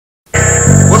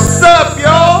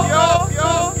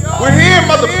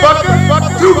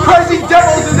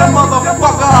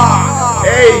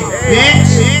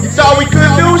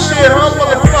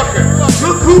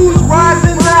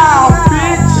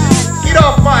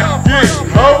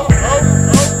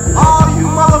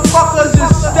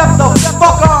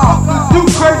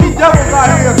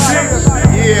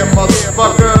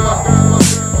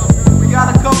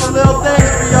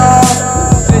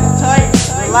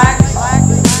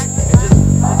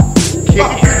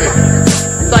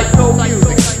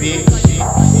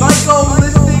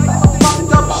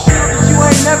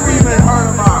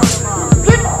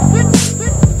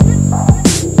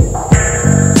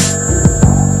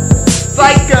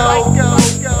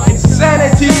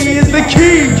Insanity is the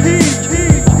key.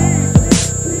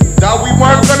 Now we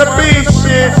weren't gonna be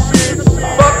shit.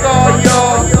 Fuck all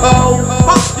y'all,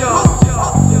 Fuck y'all.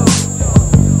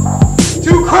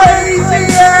 Too crazy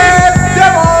ass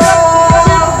devil.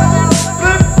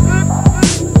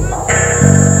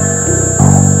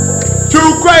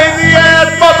 Too crazy ass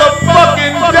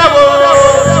motherfucking devil.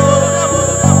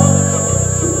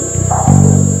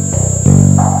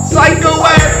 Psycho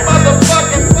ass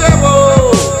motherfucking devil.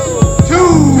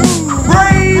 Too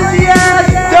crazy ass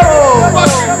devil.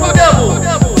 Fucking devil.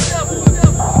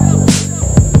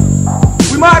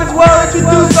 We might as well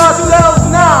introduce ourselves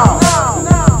now.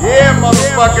 Yeah,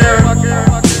 motherfucker.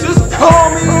 Just call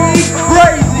me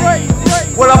Krazy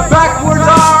with a backwards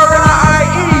R and a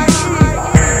IE.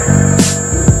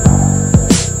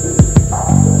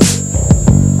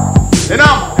 And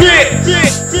I'm big.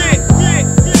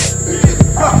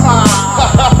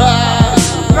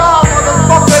 Nah,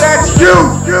 motherfucker, that's you.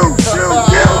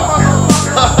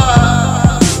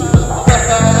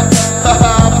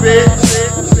 Bitch.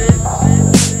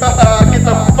 Get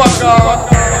the fuck off.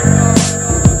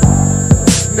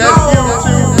 That's you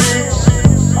too, bitch.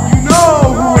 You know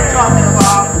who we're talking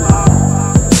about.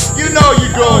 You know you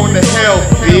going to hell,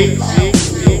 bitch.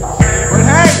 But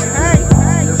hey,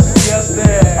 just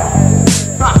there.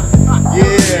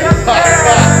 Yeah.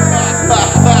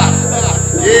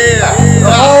 Yeah.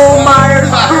 The whole Myers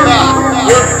crew.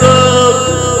 What's up?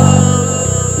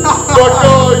 Fuck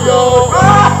all y'all.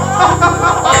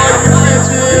 All you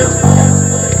bitches.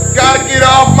 Gotta get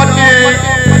off my dick.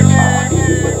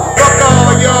 Fuck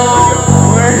all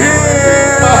y'all. We're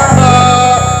here.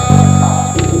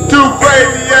 Too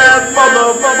crazy ass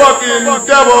motherfucking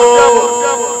devil.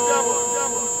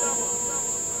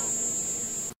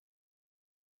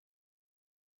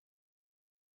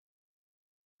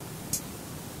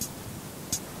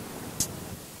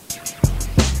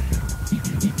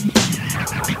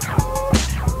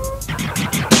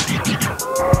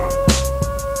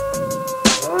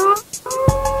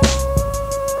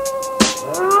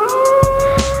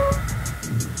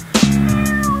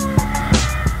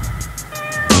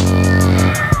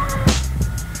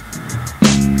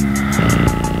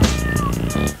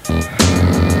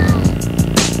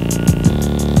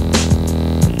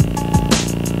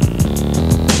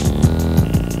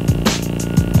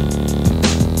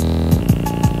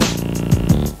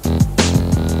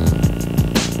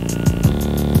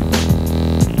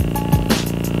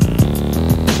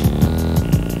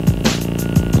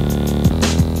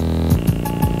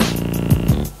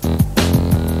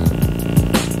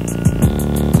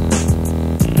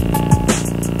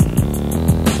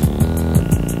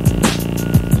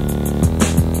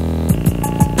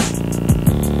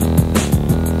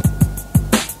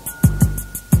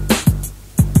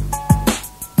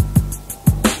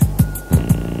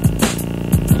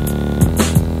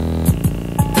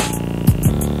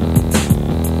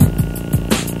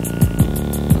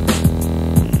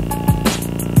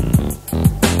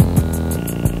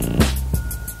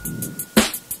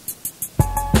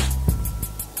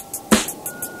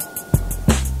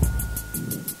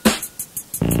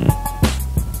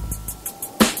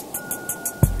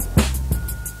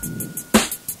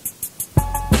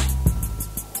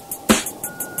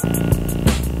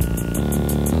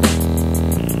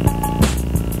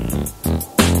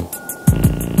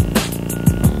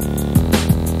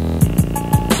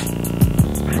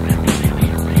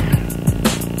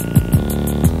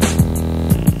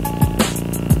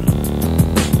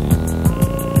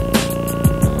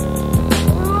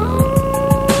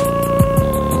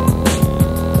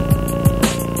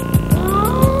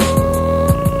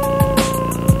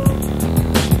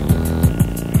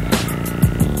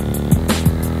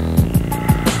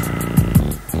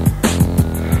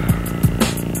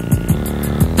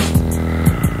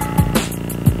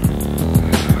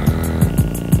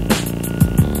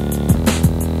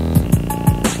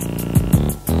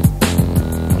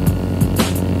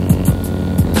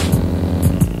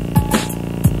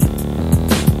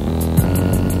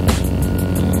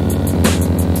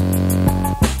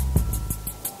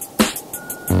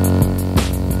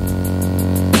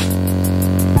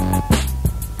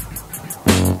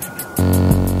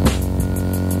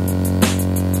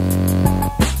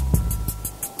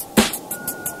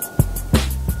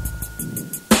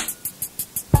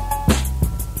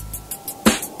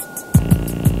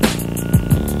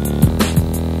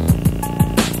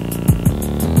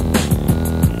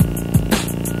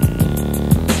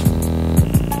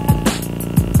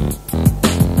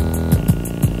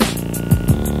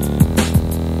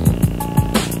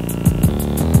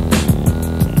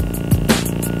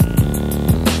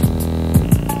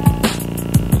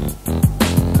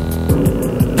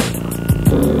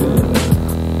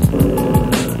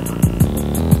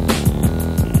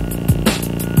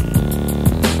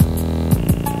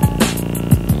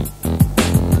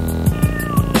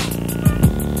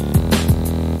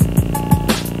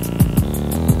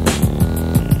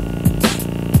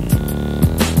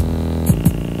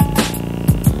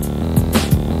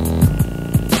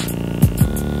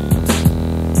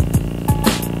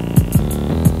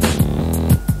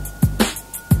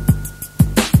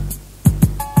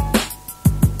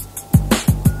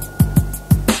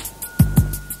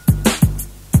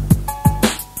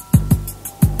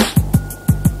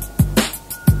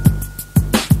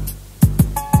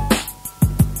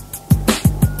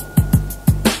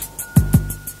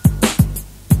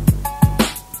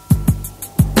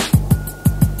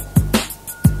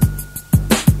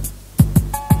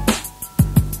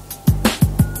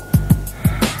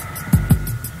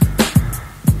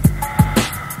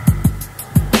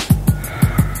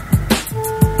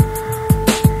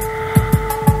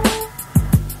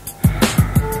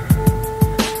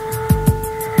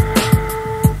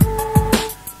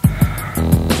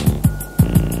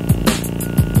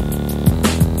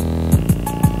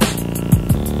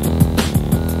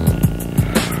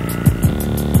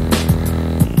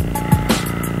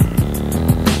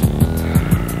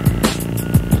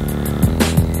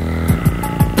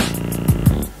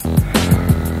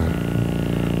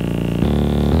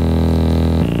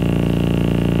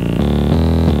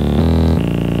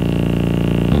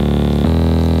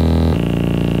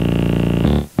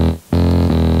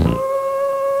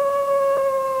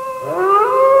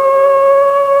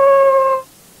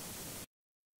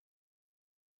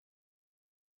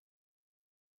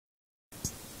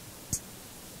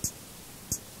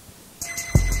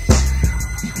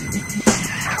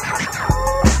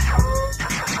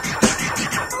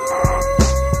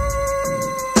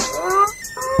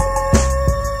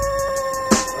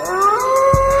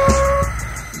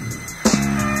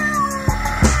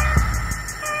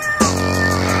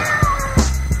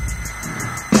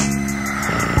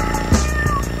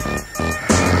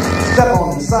 Step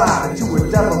on inside into a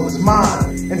devilish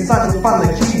mind. Inside you'll find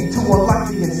the key to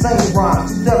unlock the insane rhymes.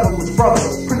 Two devilish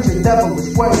brothers preaching devilish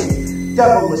ways.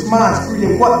 Devilish minds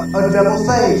create what a devil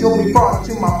says. You'll be brought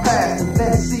to my past and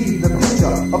then see the future.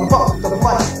 A fucked up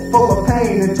life full of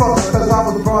pain and torture, cause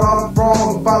I was brought up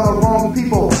wrong by the wrong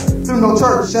people. Through no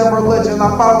church and religion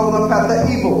I followed the path of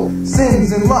evil.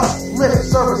 Sins and lust, lip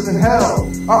service and hell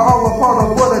are all a part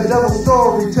of what a devil's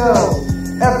story tells.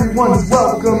 Everyone's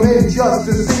welcome in just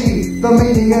to see the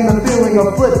meaning and the feeling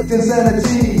of flipped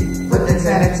insanity. Flipped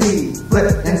insanity,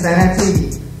 flipped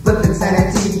insanity. Flipped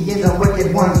insanity is a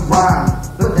wicked one's rhyme.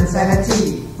 Flipped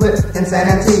insanity, flipped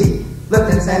insanity.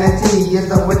 Flipped insanity is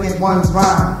the wicked one's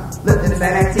rhyme. Flipped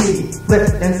insanity,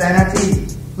 flipped insanity.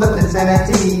 Flipped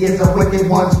insanity is the wicked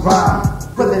one's rhyme.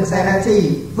 Flipped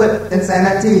insanity, flipped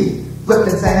insanity. Flipped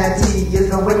insanity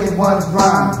is the wicked one's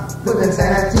rhyme. Flipped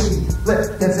insanity,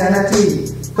 flipped insanity.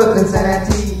 Flipped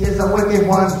insanity is the wicked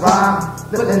one's rhyme.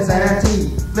 Flipped insanity,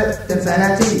 flipped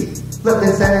insanity. Flipped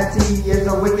insanity is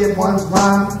the wicked one's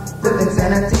rhyme. Flipped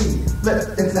insanity,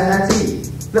 flipped insanity.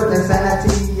 Flipped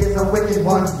insanity is the wicked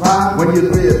one's rhyme. When you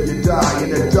live, you die,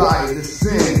 and to die is a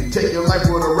sin. Take your life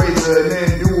with a razor and then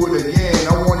do it again.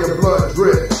 I want your blood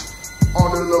drip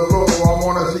onto the floor. I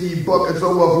wanna see buckets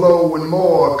overflow and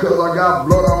more. Cause I got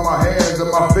blood on my hands and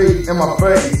my feet and my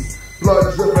face.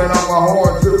 Blood dripping on my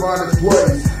horn to find its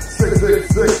place.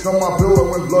 666 on my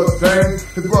pillow with blood stains.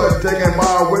 His blood taken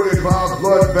by a wicked clown's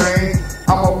blood vein.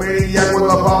 I'm a maniac with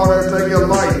a power to take your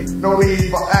life. No need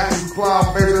for actions,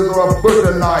 clown faces, or a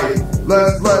butcher knife.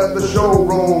 Let's let the show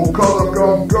roll, cause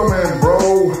I'm coming,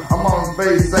 bro. I'm on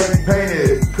face, ain't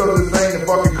painted, cause this ain't a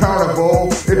fucking carnival.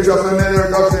 It's just an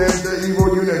introduction to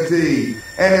evil unity.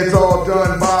 And it's all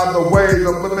done by the ways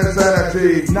of living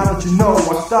insanity. Now that you know,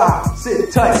 I stop,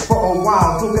 sit tight for a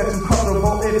while. Don't get too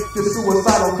comfortable if you're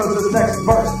suicidal, cause this next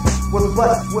verse was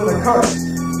blessed with a curse.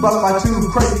 Blessed by two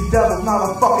crazy devils, not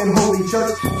a fucking holy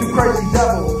church. Two crazy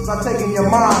devils, not taking your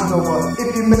mind over.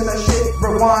 If you miss that shit,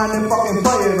 rewind and fucking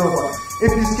play it over.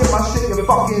 If you skip my shit, you're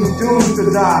fucking doomed to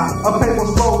die. A painful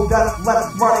slow death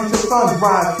left running till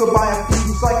sunrise. Killed by a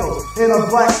few cycles in a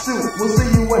black suit. We'll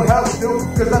see you in hell, dude,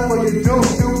 cause that's what you're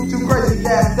doomed to. Two crazy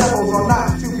ass devils are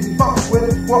not to be fucked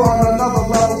with. We're on another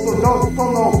level, so don't pull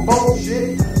no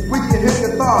bullshit. We can hit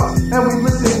your thoughts, and we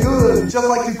listen good, just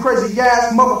like you crazy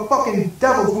ass motherfucking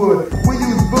devils would. We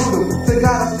use voodoo to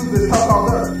guide us through this hell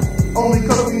called earth. Only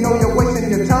cause we know you're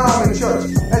wasting your time in church.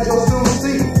 As you'll soon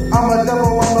see, I'm a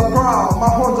devil on the prowl.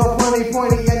 My horns are plenty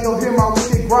pointy, and you'll hear my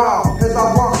wicked growl. As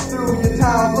I walk through your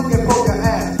town looking for your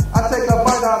ass. I take a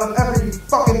bite out of every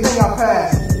fucking thing I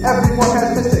pass. Everyone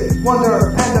has mystic,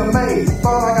 wonder, and amaze.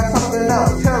 Thought I got something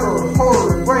else, terror,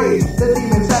 horror, and rage. The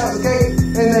demons have escaped,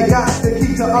 and they got the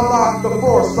key to unlock the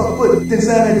force of flipped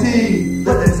insanity.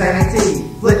 Flipped insanity,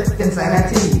 flipped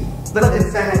insanity. Flipped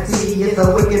insanity is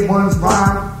the wicked one's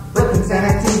rhyme. Flipped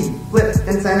insanity, flipped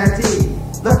insanity.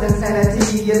 Flipped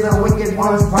insanity is the wicked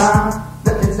one's rhyme.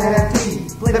 Flipped insanity,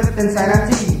 flipped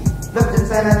insanity. Flipped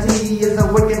insanity is the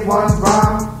wicked one's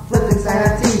rhyme. Flipped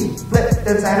insanity, flipped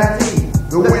insanity.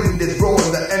 The wind is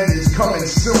blowing, the end is coming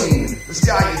soon. The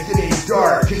sky is getting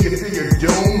dark, can you feel your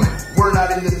doom? We're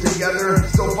not in this together,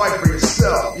 so fight for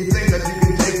yourself. You think that you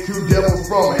can take two devils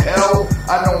from hell?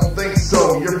 I don't think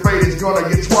so, your fate is gonna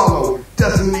get swallowed.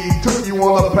 Destiny took you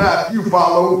on the path you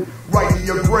followed. Right to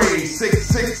your grave,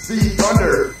 6 feet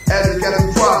under. As it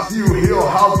gets drops, you heal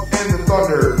house in the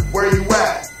thunder. Where you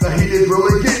at? The heat is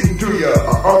really getting to ya.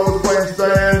 Are those flames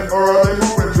staying or are they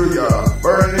moving to ya?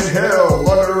 Burning in hell,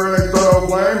 under an eternal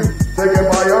flame. Taken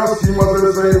by us, you must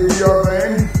say we are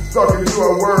vain. Stuck into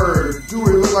a word, do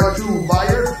it look like two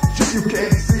liars? Shit you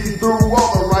can't see through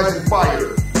all the rising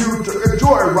fire. You took a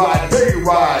joyride,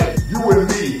 hayride, you and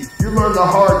me. You learned the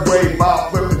hard way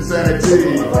about flipped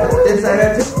insanity.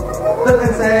 Insanity, flipped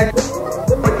insanity.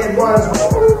 Wicked one's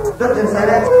flipped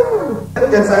insanity.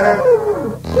 Flipped insanity.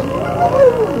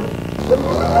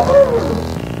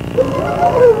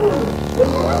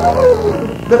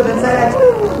 Flipped insanity.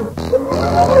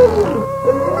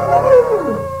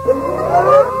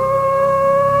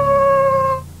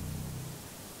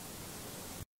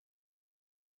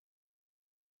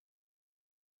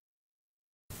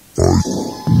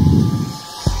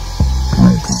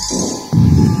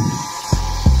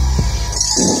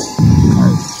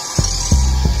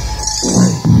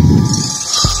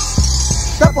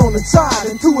 Step on inside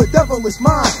into a devilish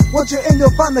mind. Once you're in, you'll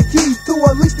find the keys to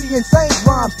unleash the insane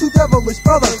rhymes. Two devilish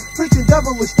brothers preaching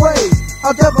devilish ways.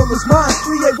 Our devilish minds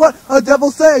create what a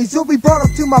devil says. You'll be brought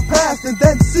up to my past and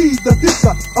then see the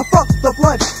future. A fucked up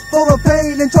life full of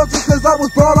pain and torture, cause I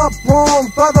was brought up wrong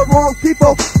by the wrong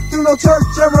people. Through no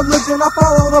church and religion, I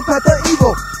followed a a path of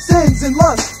evil, sins and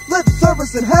lust, lip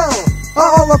service and hell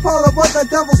are all a part of what the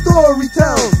devil's story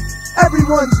tells.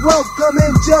 Everyone's welcome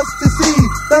in just to see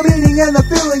the meaning and the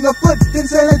feeling of flipped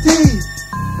insanity.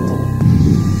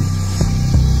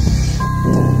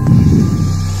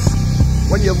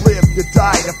 When you live, you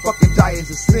die, and fucking die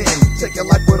is a sin. Take your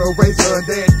life with a razor and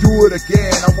then do it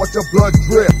again. I want your blood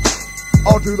drip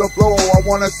onto the floor. I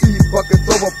wanna see buckets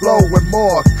overflow with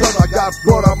more. Cause I got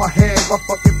blood on my hands, my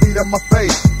fucking feet and my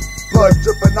face. Blood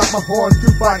dripping off my horn to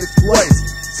find its place.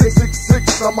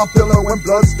 666 on my pillow and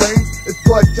blood stains. It's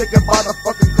blood taken by the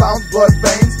fucking clown's blood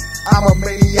veins. I'm a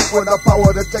maniac with the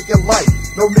power to take your life.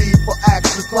 No need for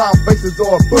action, clown faces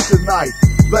or a butcher knife.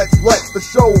 Let's let the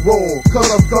show roll, cause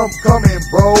I'm coming,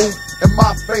 bro. And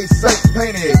my face ain't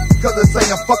painted, cause this ain't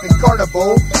a fucking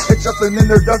carnival. It's just an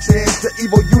introduction to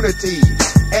evil unity.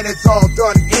 And it's all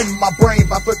done in my brain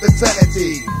by flipped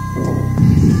insanity.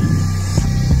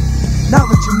 Now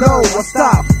that you know, I'll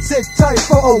stop. Sit tight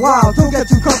for a while, don't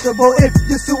get too comfortable if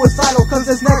you're suicidal. Cause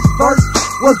this next verse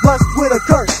was blessed with a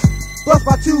curse. Blessed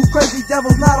by two crazy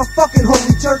devils, not a fucking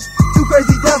holy church. Two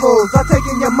crazy devils are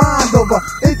taking your mind over.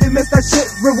 If you miss that shit,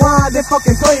 rewind and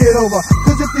fucking play it over.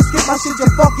 Cause if you skip my shit, you're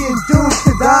fucking doomed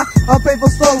to die. A painful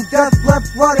slow death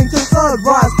left rotting till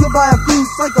sunrise. Killed by a few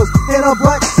psychos in a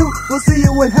black suit. We'll see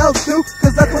you in hell too,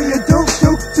 cause that's what you're doomed to.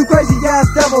 Two crazy ass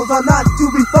devils are not to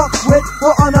be fucked with.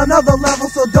 We're on another level,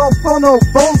 so don't pull no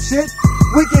bullshit.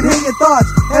 We can hear your thoughts,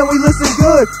 and we listen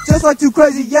good, just like two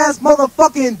crazy ass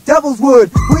motherfucking devils would.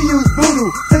 We use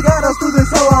voodoo to guide us through this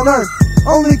hell on earth,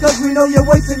 only cause we know you're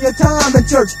wasting your time in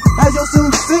church. As you'll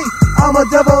soon see, I'm a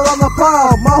devil on the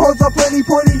prowl. My horns are plenty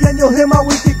pointy, and you'll hear my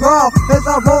wicked growl as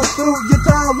I roll through your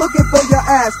town looking for your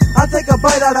ass. I take a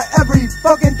bite out of every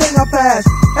fucking thing I pass.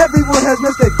 Everyone has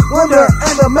mystic wonder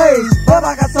and amaze, but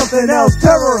I got something else: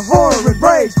 terror, horror, and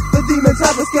rage. The demons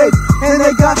have escaped, and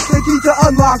they got the key to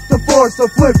unlock the force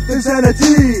of flipped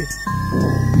insanity.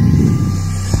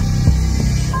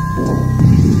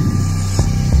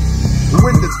 The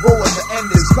wind is rolling, the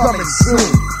end is coming soon.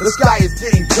 The sky is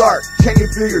getting dark, can you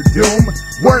feel your doom?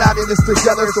 We're not in this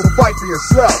together, so fight for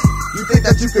yourself. You think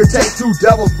that you could take two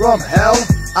devils from hell?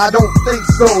 I don't think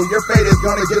so, your fate is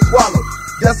gonna get swallowed.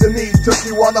 Destiny took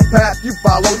you on the path you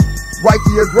followed, right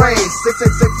to your grave,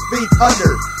 666 feet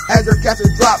under. As your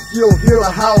casket drops, you'll hear the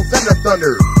howls and the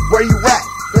thunder. Where you at?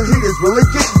 The heat is really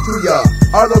getting to ya.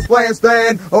 Are those flames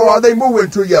staying, or are they moving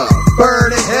to ya?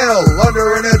 Burn in hell,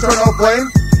 under an eternal flame.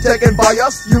 Taken by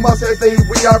us, you must say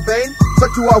we are vain.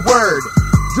 Stuck to our word.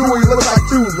 Do we look like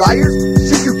two liars?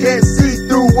 Shit, you can't see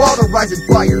through all the rising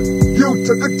fire. You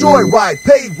took a joyride,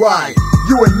 paid ride.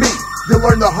 You and me, you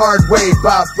learn the hard way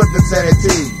about flipped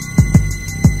insanity.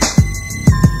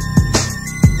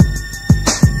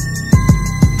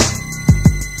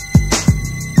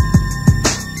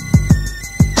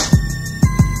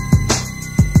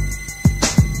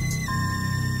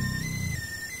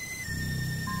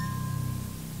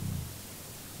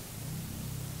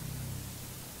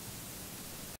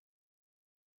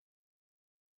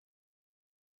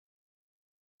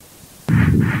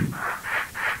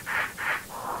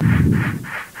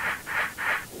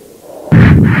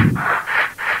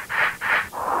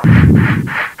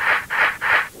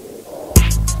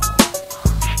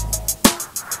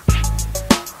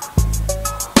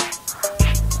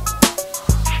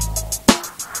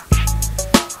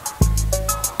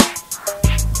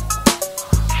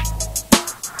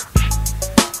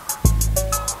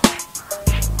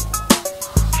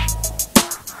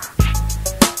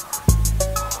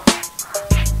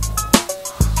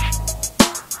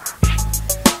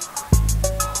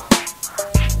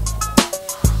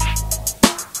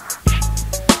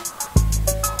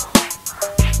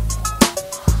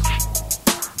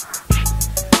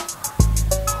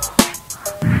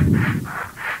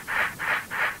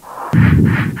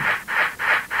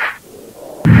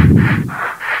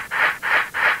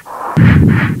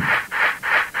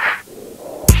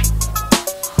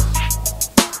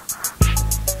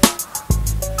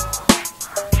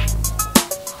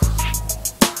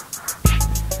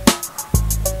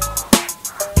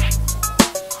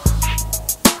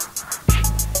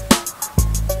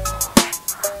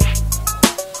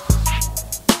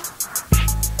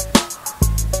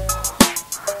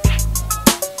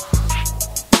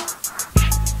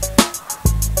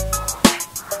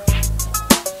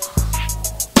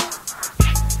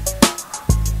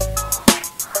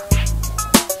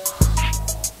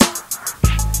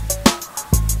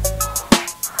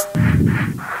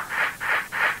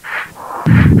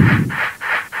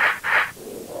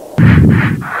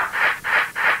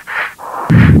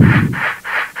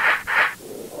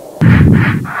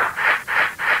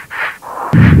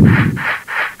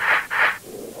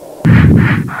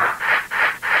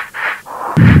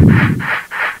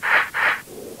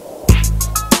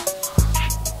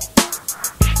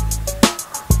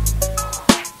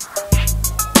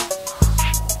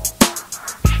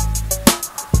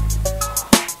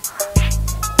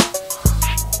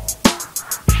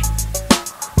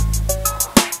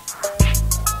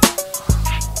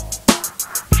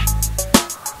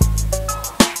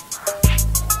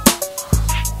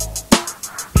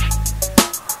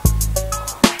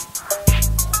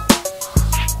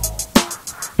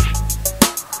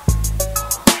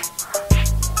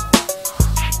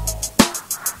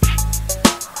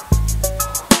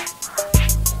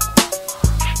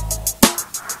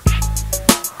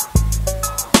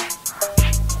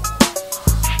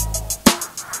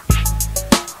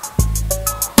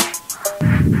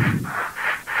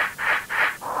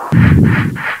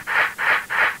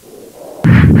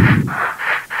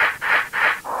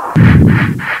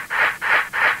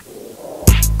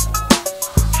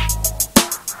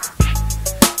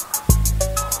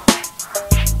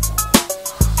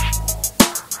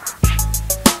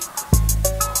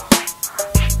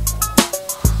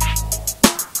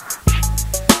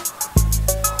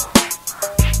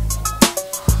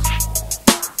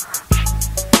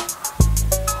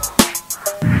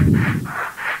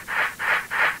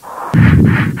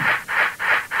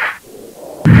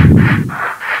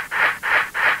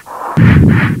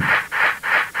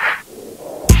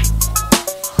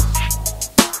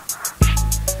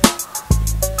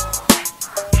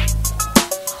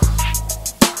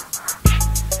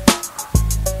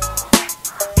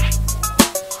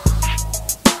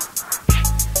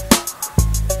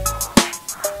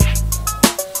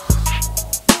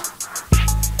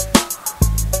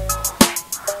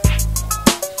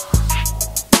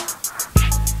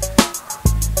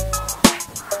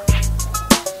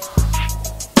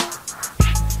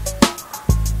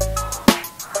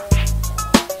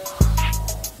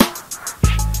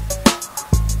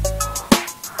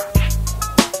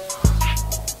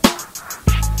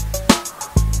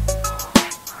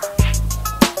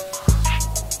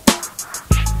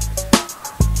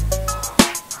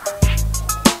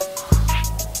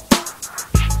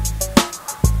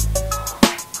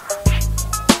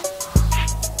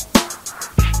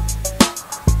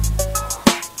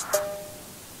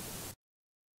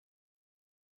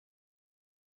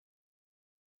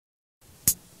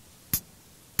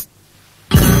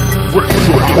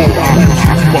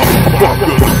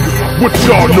 What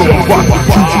y'all know about the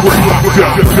two crazy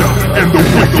devils and the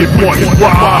wicked one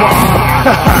rhyme?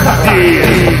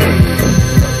 Yeah.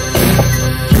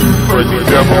 Two crazy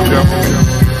devils.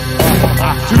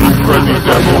 Two crazy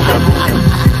devils. Two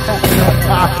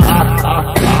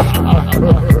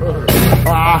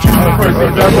crazy devils. Two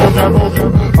crazy devils.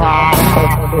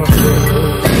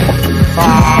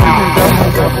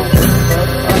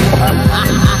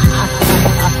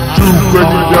 Two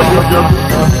crazy devils.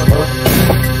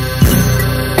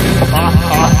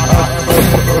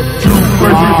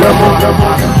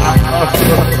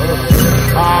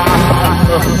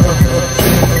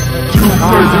 Two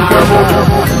crazy devils. Two crazy devils. Two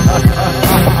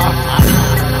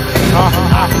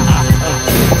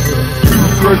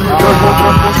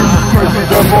crazy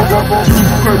devils. Two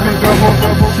crazy devils.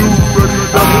 Two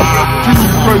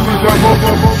crazy devils.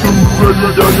 Two crazy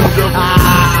devils. Two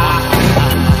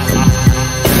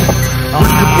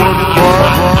crazy devils.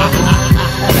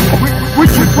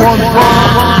 Wicked one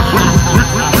rhyme.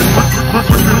 Wicked one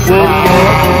rhyme. Wicked one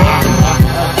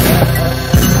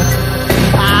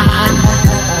rhyme.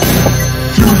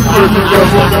 Two crazy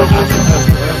devils.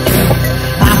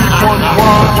 Wicked one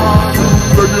rhyme.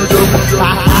 Crazy devils.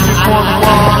 Wicked one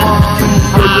rhyme.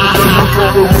 Crazy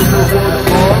devils. Wicked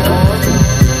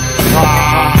one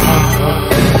rhyme.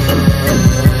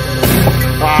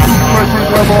 Crazy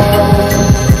devils.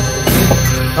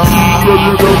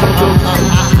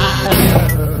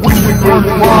 Wicked one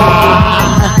rhyme.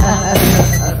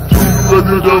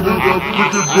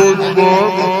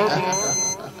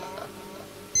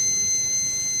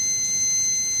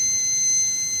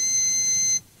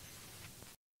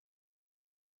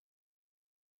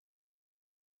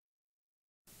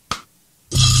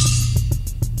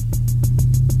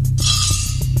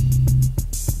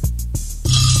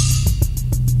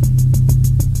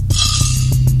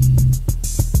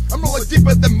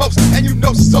 Deeper than most, and you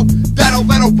know so. That'll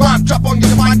rhyme, drop on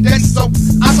your mind then so.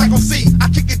 I psycho see, I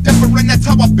kick it different, that's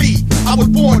how I be. I was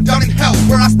born down in hell,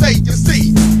 where I stay, you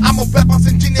see. I'm a rap boss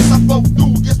and genius, I flow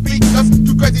through your speakers.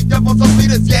 Two crazy devils of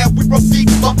leaders, yeah, we broke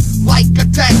deeper. Like a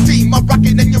tag team, I'm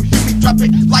rocking and you hear me drop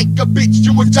it. Like a bitch,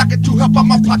 you a jacket to help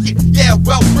out my pocket. Yeah,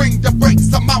 well, bring the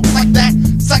brakes, I'm out like that.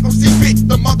 Psycho C bitch,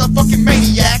 the motherfucking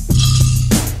maniac.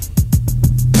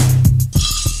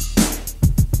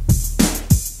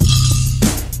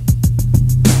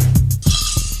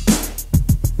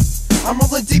 I'm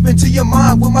rolling deep into your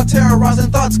mind with my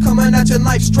terrorizing thoughts, coming at your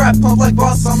knife strap, pump like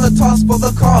boss. I'm the toss for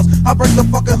the cause. I break the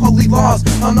fucking holy laws.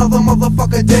 Another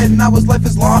motherfucker dead, now his life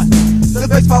is lost. The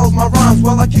bass follows my rhymes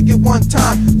while I kick it one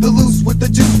time. The loose with the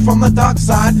juice from the dark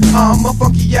side. I'm a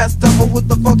funky ass devil with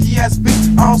the funky ass beats.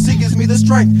 RLC gives me the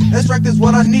strength, and strength is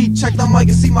what I need. Check the mic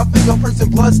and see my fingerprints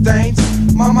and blood stains.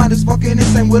 My mind is fucking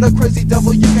insane, with a crazy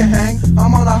devil you can hang.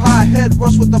 I'm on a high head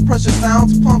rush with the pressure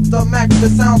sounds. Pump the Mac, the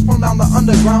sounds from down the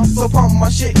underground. So pump my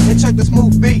shit and check this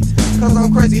move beat. Cause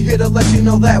I'm crazy here to let you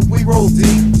know that we roll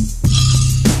deep.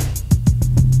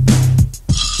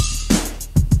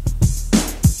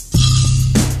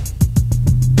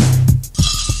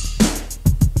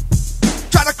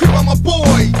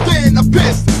 Boy, then I'm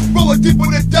pissed. Rolling deep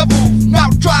with the devil. Now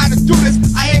trying to do this.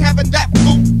 I ain't having that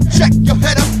move. Check your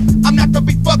head up. I'm not to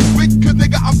be fucked with, cause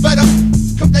nigga, I'm fed up.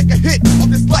 Come take a hit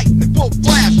of this lightning bolt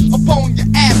flash upon your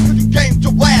ass, cause you gained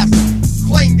your last.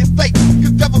 Claim it's fake,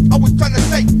 cause devils always trying to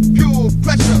take pure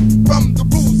pressure from the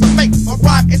rules I make. My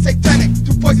rhyme is satanic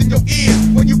to poison your ears.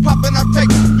 When you pop and I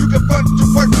take, you can burn your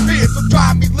worst fears. So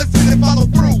try me, listen and follow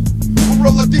through. We're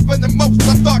rolling deeper than most,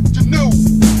 I thought you knew.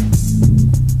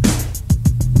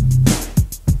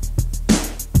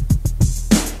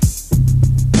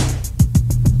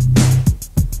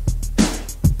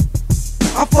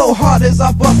 I flow hard as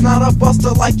I bust, not a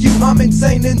buster like you. I'm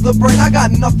insane in the brain, I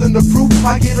got nothing to prove.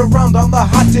 I get around on the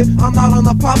hot tip, I'm not on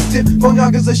the pop tip.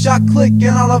 Bonyog is a shot click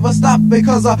and I'll never stop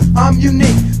because I'm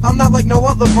unique. I'm not like no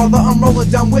other brother, I'm rolling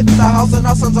down with the house and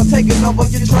our sons are taking over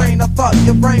your train. I thought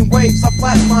your brain waves are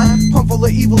flatline, pump full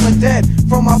of evil and dead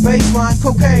from my baseline.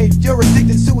 Cocaine, you're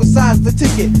addicted, suicide's the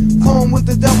ticket. Home with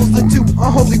the devils, the two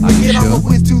unholy wicked. I'm a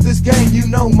whiz to this game, you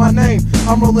know my name.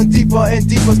 I'm rolling deeper and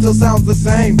deeper, still sounds the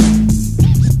same.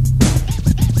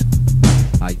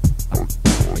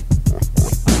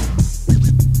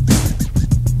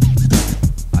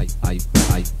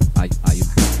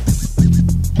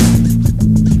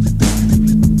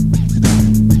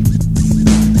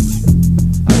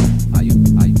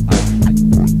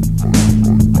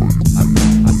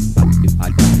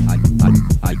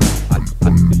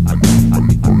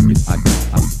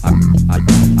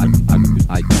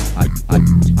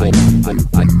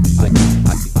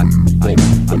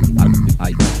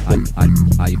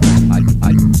 I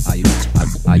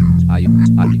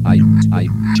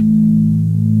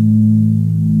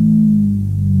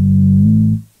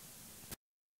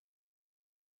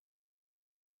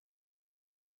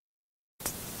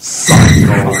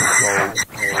I'm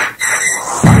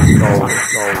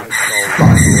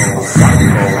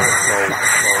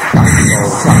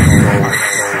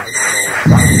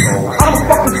a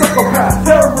fucking psychopath,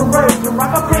 terror and rage, and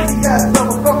rock a crazy ass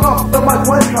devil, fuck off the mic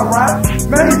when I rap.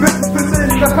 Many bitches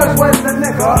pissing in the head when the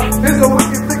nigga is a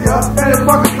wicked figure, and his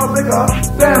pockets are bigger.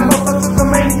 Damn, motherfuckers a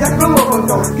maniac, full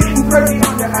overdose, getting crazy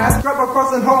on your ass, grab a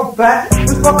cross and hold back.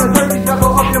 This fucking crazy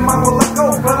devil up your mind will let go,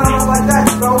 but I'm not like that,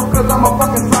 though, cause I'm a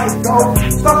fucking psycho.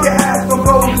 Stop your ass, don't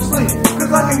go to sleep,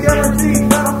 cause I can guarantee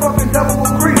that a fucking devil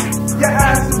will creep. Your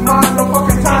ass is mine, no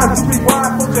fucking time to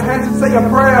rewind. Put your hands and say a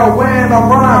prayer when I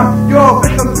rhyme. You're a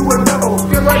victim to a devil.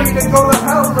 Get ready to go to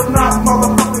hell. If not,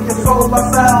 motherfucker, your soul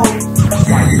myself.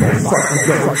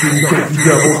 Psychedelic dream, crazy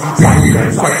devil.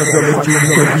 Psychedelic dream,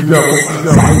 crazy devil.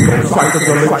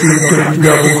 Psychedelic dream, crazy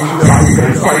devil.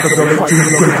 Psychedelic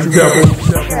dream, crazy devil.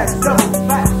 Yes, devil,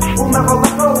 back. We'll never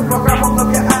let go. I'll grab hold of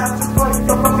your ass just like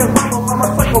your fucking rival. I'm a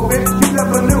psycho bitch. You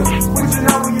never knew. When you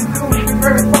know what you're doing, you're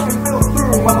very fucking feel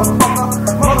through, motherfucker.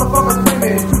 Motherfuckers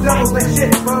claiming two devils ain't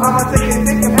shit, but I'ma take it,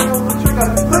 dick and handle the trigger.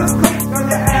 Click, click on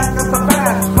your ass, that's the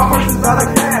bad. My horse is out of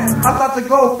gas. I thought to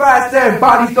go fast, dead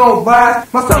bodies don't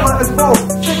last. My cellar is full,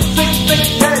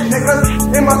 six dead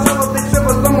niggas. In my cellar they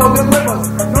shiver, some more than livers.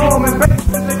 No, I'm in base,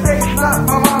 in the case, not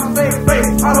my mom's safe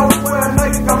face. I don't wear a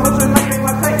knife, I'm pushing knife in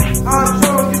my tank. I'm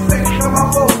sure you sick of my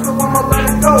boat, so I'ma let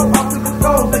it go. Out to the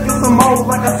goal, they get some more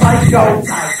like a psycho.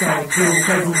 Psycho, true,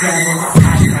 crazy devil.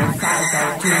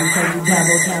 Psycho, true, crazy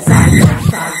devil. Psycho,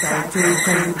 true,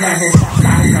 crazy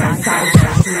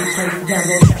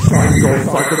devil.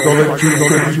 Psycho, true,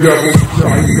 crazy devil.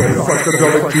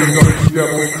 Psychedelic dream, crazy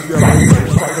devil.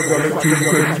 Psychedelic dream, crazy devil. Psychedelic dream,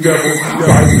 crazy devil.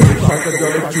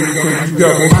 Psychedelic dream, crazy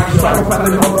devil.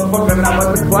 Psychopathic motherfucker, now let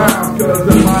the clown. Cause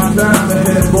in my time, the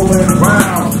head rolling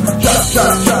around.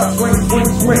 Shot,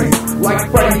 swing. Like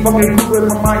Freddy fucking Krueger,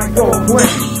 my mic go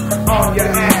blink. On your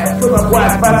ass, till I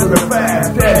blast faster than fast.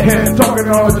 Dead head, talking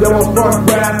on the devil's front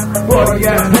grass. Bloody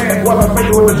ass hand, while I'm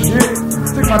making with the shit.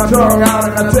 Stick my tongue out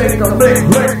and I take a lick.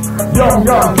 Young,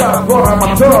 got blood on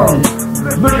my tongue.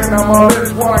 Looking at my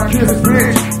lips while I kiss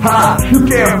bitch. Ha, you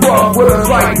can't fuck with a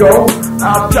psycho.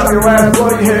 I'll chop your ass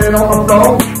bloody head on the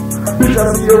floor. Bitch,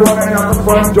 I see you running out the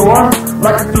front door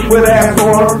like a stupid ass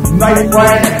whore. Night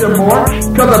flying at your more.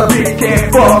 Cause a bitch can't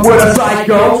fuck with a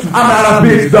psycho. I'm not a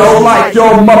bitch though, like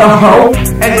your mother hoe.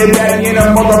 And your daddy ain't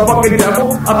a motherfucking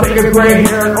devil. I'll take his gray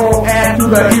hair and old ass to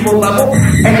the evil level.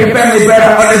 And your family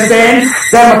better understand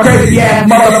that I'm a crazy ass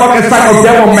motherfucking psycho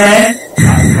devil, man.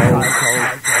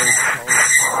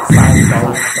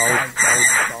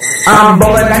 I'm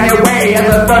rolling down your way as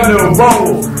a thunder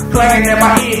roll. Clanging in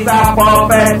my ears, I fall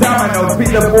fast dominoes.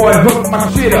 Beat the boy, hook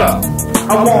my shit up.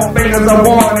 I want fingers, I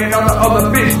want it on the other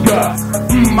bitch guts.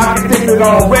 I can taste it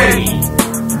already.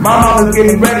 My mama's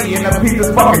getting ready and the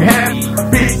pizza's fucking heavy.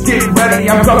 Bitch, get ready,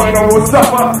 I'm coming over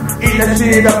supper. Eat that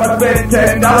shit up, I spent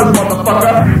 $10,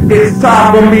 motherfucker. It's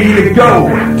time for me to go.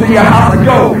 To your house I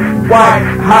go. White,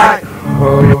 hot,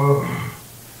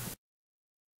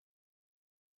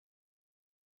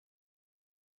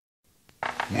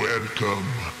 Welcome,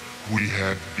 we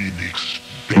have been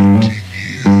expecting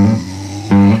you.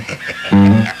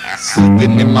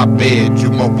 Sleeping in my bed, you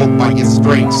awoke by your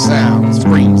strange sounds.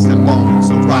 Screams and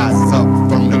moans rise up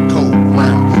from the cold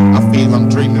ground. I feel I'm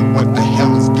dreaming, what the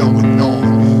hell is going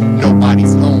on?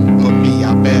 Nobody's home but me,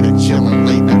 I better chill and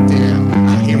lay back down.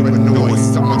 I hear a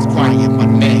noise, someone's crying my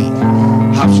name.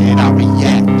 How should I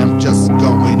react? I'm just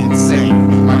going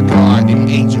insane. My guardian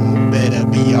angel better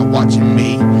be watching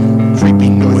me. Creepy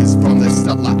noise from the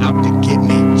cellar out to get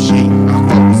me. I'm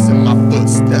focusing my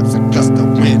footsteps, a gust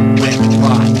of wind went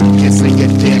by. Can't say a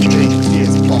damn thing,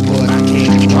 tears fall, but I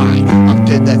can't cry. I'm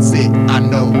dead, that's it, I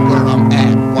know where I'm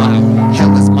at. Wow,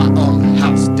 hell is my own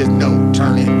house, there's no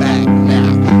turning back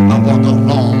now. I walk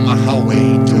along my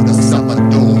hallway to the cellar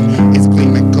door. It's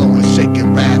gleaming, glowing,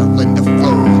 shaking, rattling the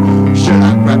floor. Should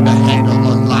I grab the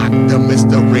handle, unlock the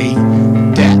mystery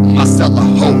that my cellar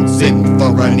holds in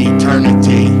for an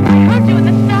eternity? I heard you in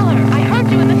the cellar. I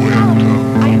heard you in the cellar.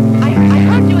 I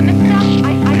heard you in the cellar.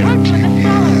 I heard you in the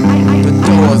cellar. The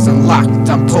door's unlocked,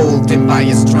 I'm pulled in by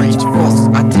a strange force.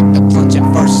 I take the plunge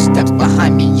at first, steps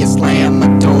behind me, you slam the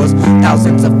doors.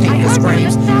 Thousands of painful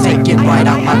screams, taking right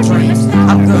out my dreams.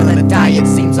 I'm gonna die, it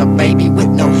seems, a baby with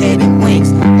no head and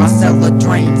wings. My cellar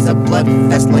drains, a blood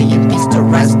fest, laying peace to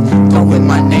rest. Throwing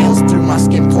my nails through my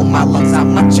skin, pull my lungs out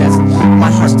my chest. My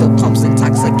heart still pumps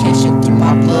intoxication through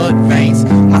my blood veins.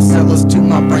 My cellar's to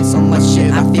my brain, so much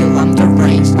shit, I feel I'm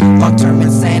deranged. Long-term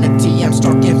insanity, I'm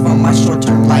stricken from my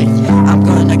short-term life. I'm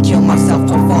gonna kill myself,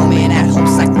 performing at-home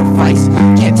sacrifice.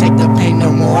 Can't take the pain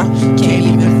no more, can't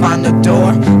even find the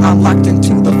door. I'm locked into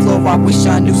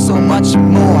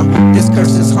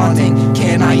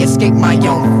escape my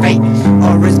own fate?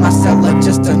 Or is my cellar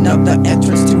just another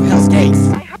entrance to Hell's Gates?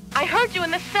 I heard you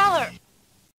in the cellar.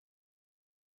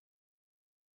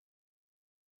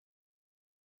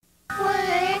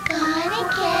 We're gonna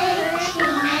get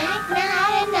you,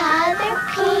 not another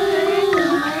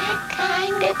piece.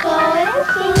 Kinda go to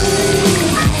see.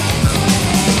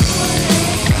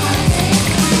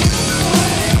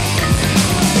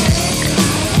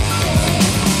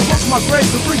 My grave,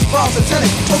 the freaks, balls, and tenant.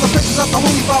 All the pictures of the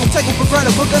holy Bible, take them for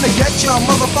granted. We're gonna get y'all,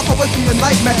 motherfucker, away from your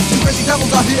nightmare. Two crazy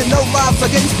devils out here, no lives are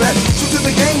getting spent. True to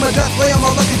the game, a death lay on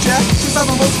my lucky jack.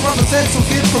 6,000 volts around the set, so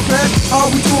get prepared.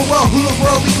 We doing well, who knows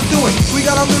what at least we're doing? We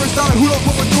got our lyrics down, and who knows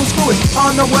what we're doing, screw it.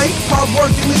 On the way, hard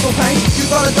work and legal pain.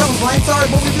 You thought a devil's lame, sorry,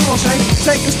 but we do no shame.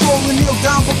 Take a stroll and kneel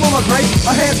down before my grave.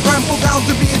 Our hands grind full down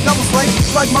to be a devil slave.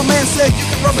 Like my man said, you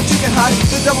can run but you can hide.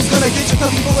 The devil's gonna get you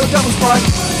cause he's full of devil's pride.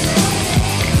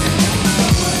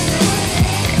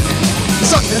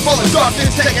 Something full of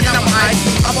darkness taking out my eyes.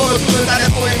 I'm all of the night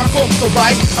and pulling my corpse to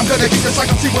rise. I'm gonna get this like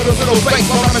I'm see what a little race.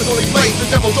 While I'm in the late, the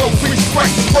devil's old priest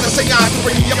Christ. For the same eyes to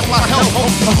bring me up my hell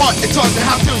home. My heart, it's hard to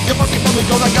have to. You're fucking from me,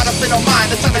 I got a state of mind.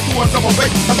 It's time to do a double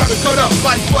race. I'm about to cut up,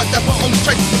 body blood, that's my only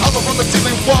trace. All from the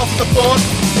ceiling, walls to the floor.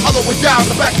 All the way down,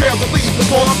 the back hair of the leaves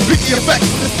before. Beat the effect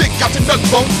with the stick out your nut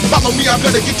bone. Follow me, I'm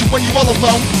gonna get you when you all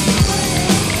alone.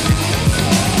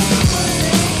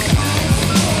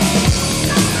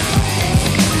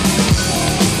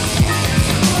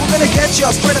 Get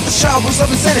y'all straight at the showers of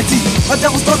insanity. A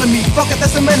devil's thought of me, fuck it,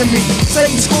 that's the man of me.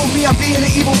 Satan schooled me, I'm being the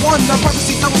evil one. I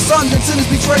prophecy devil's son, and sinners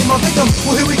betray my victim.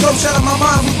 Well, here we go, shatter my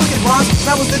mind with wicked rhymes.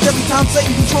 Now is the every time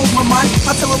Satan controls my mind.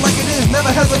 I tell it like it is,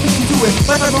 never has a meaning to it.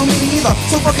 Life has no meaning either,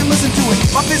 so fucking listen to it.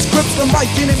 My fist grips the mic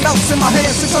and it melts in my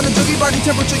hand. 600 degree body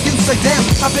temperature, you say damn.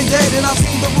 I've been dead and I've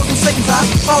seen the world through Satan's eyes.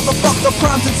 All the fucked up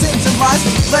crimes and sins and lies.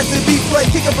 Let the beat play,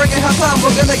 kick a break and have time.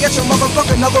 We're gonna get your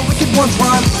motherfucker, another wicked one's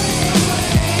rhyme.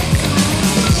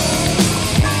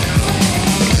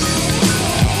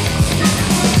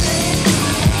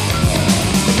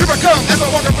 Come as I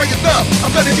walk and break it up.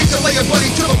 I'm gonna get you laying bloody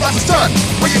to the blast of sun.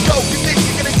 Where you go, you think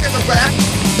you're gonna stand the wrath?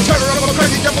 Turn around, I'm a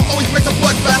crazy devil, always makes a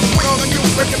bloodbath. Swing on you,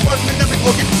 breaking blood in every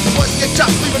organ. Blood in your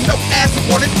chops, leaving no ass to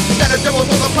warn it. That a devil's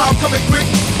on the power coming quick.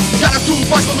 Got a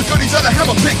toolbox on the goodies of the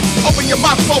hammer pick. Open your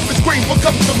mouth, open and scream, what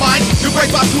comes to mind? You break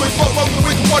by 2 and 4, roll the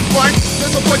wicked one blind.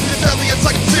 There's a voice in this alley, it's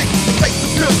like sick. Take the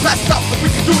pills, pass out, but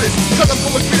we can do this. Cause I'm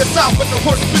going through the south, but the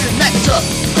horse spitting at ya.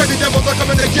 The crazy devils are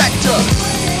coming to get ya.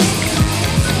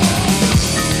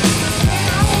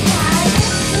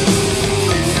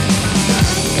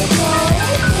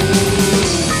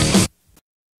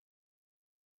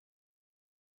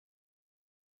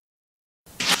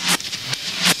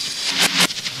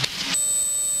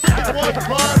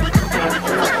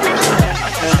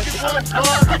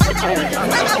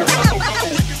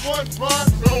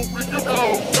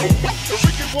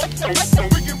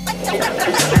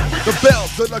 The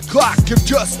bells of the clock have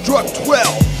just struck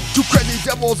 12. Two crazy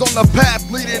devils on the path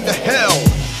leading to hell.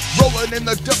 Rolling in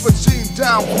the death machine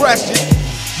down, crashing.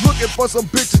 Looking for some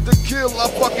bitches to kill, a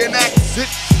fucking accident.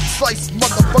 Slice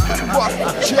motherfuckers across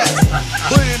the chest.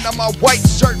 Putting on my white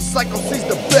shirt, Psycho sees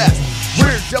the best.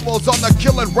 Weird devils on the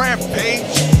killing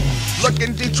rampage.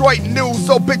 Looking Detroit news,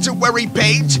 obituary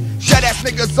page. Dead ass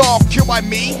niggas all killed by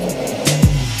me.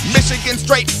 Michigan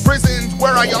straight prisons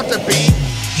where I ought to be.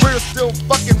 We're still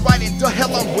fucking riding to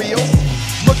hell on wheels.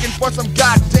 Looking for some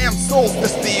goddamn souls to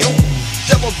steal.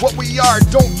 Devils what we are,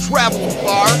 don't travel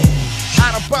far.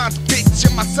 Out of bounds, bitch,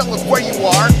 in my cell is where you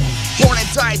are. Born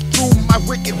and died through my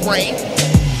wicked reign.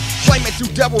 Claiming two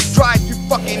devils drive you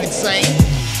fucking insane.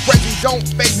 Crazy don't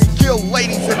phase me, kill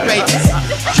ladies and babies.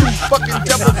 Two fucking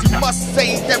devils, you must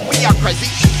say that we are crazy.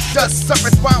 The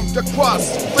serpent's bound to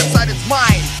cross, flip side is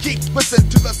mine. Keep listening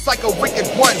to the psycho wicked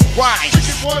ones rhyme.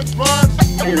 Wicked ones rhyme.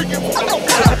 Wicked ones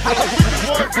rhyme.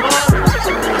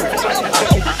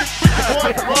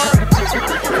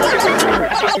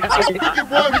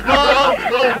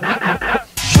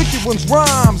 Wicked ones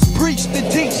rhymes, preach the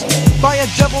teach. By a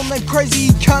devil named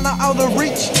Krazy, kinda out of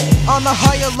reach. On a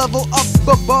higher level, up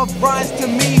above, rise to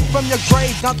me from your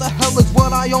grave. Not the hell is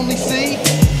what I only see.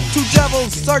 Two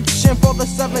devils searching for the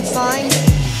seventh sign.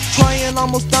 Trying,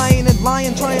 almost dying and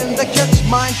lying, trying to catch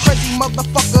mine. Crazy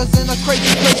motherfuckers in a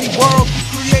crazy, crazy world.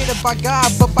 Created by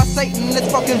God, but by Satan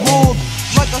it's fucking ruled.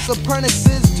 Like us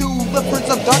apprentices to the prince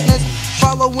of darkness.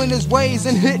 Following his ways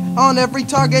and hit on every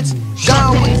target.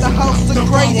 Down with the house of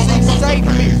crazy, save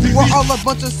me. We're all a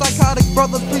bunch of psychotic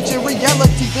brothers preaching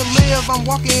reality to live. I'm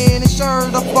walking and sure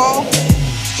to fall.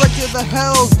 Straight to the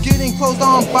hells, getting closed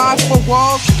on by 4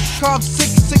 walls. Carved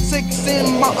 6 666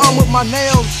 in my arm with my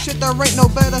nails. Shit, there ain't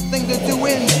no better thing to do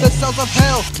in the cells of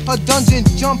hell. A dungeon,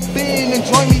 jump in and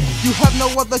join me. You have no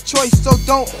other choice, so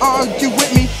don't argue with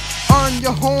me. Earn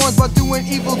your horns by doing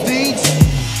evil deeds.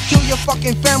 Kill your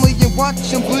fucking family and watch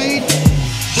them bleed.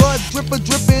 Blood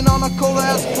dripping on a cold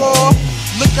ass floor.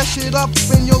 Lick that shit up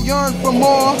and you'll yearn for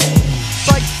more.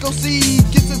 Psycho C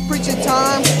gets his preaching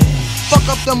time. Fuck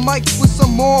up the mic with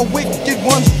some more wicked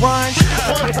ones rhyme.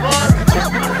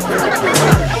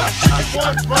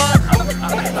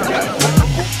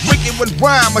 Wicked one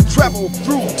rhyme, I travel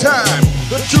through time.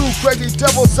 The two crazy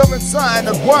devils of inside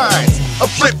of wines. A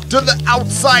flip to the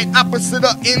outside, opposite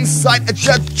of inside. A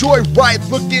jet joyride,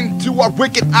 look into our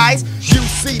wicked eyes. You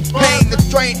see pain, the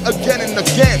strain again and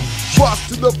again. Cross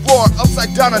to the floor,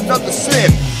 upside down, another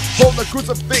sin. Hold the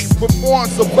crucifix, perform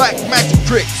some black magic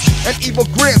tricks. An evil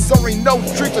grin, sorry, no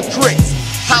tricks or tricks.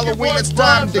 Halloween, it's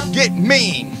time to get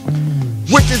mean.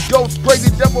 Witches, ghosts,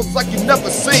 crazy devils like you never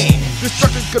seen.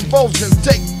 Destruction, convulsions,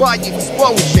 take by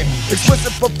explosion.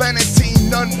 Explicit profanity,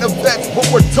 none of that's what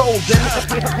we're told.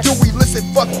 And do we listen?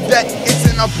 Fuck that, it's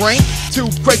in our brain. Two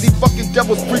crazy fucking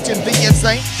devils preaching the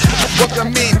insane.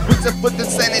 Welcome in, reason for the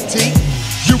sanity.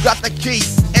 You got the key,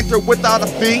 enter without a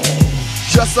fee.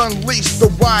 Just unleash the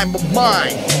rhyme of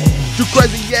mine. Two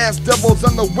crazy ass devils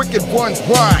on the wicked ones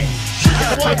rhyme.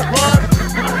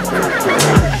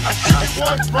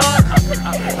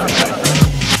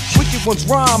 Wicked ones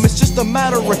rhyme, it's just a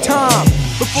matter of time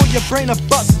before your brain will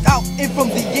bust out and from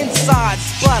the inside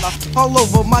splatter all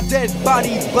over my dead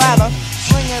body bladder.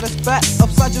 Sling at his back,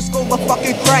 upside your skull, a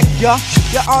fucking crack, ya.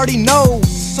 You already know,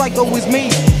 Psycho is me.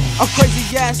 A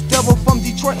crazy ass devil from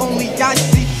Detroit, only I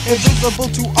see. Invisible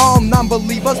to all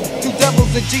non-believers. Two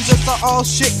devils and Jesus are all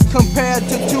shit compared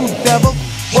to two devils.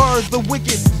 Word, the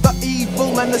wicked, the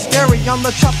evil, and the scary. On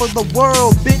the top of the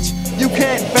world, bitch, you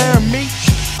can't bear me.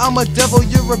 I'm a devil,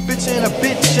 you're a bitch and a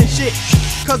bitch and shit.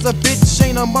 Cause a bitch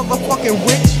ain't a motherfucking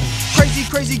witch. Crazy,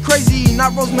 crazy, crazy,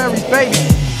 not Rosemary's baby.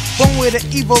 Born with an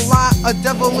evil eye, a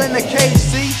devil in a cage,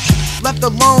 see? Left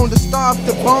alone to starve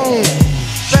to bone.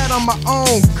 Fat on my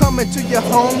own, coming to your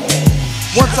home.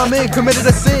 Once I'm in, committed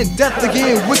a sin, death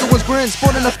again. Wicked ones grin,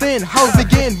 sporting a fin. Hows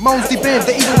begin, moans deep in,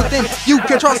 the evil within. You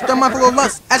can't trust, they're mindful of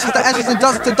lust. Ashes to ashes and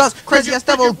dust to dust. Crazy ass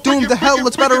devil, doomed to hell.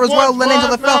 Looks better as well, an angel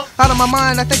that fell out of my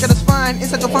mind. I think that it's fine,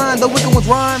 it's such a fine. The wicked ones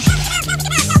rhyme.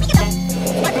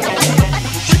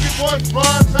 Wicked ones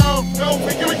rhyme now, no,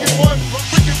 wicked ones.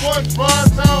 Wicked ones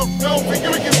rhyme now, no,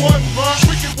 wicked ones.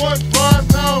 Wicked ones rhyme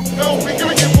now, no, wicked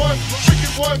ones.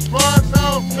 Wicked ones rhyme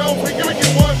now, no, wicked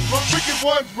ones. Wicked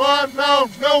ones rhyme now,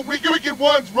 no, wicked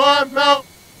ones rhyme now.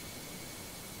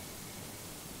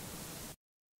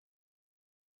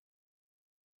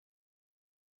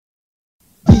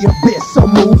 The abyss, so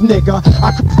move, nigga.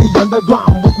 I could be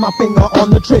underground with my finger on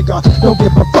the trigger. Don't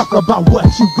give a fuck about what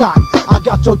you got. I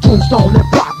got your tombstone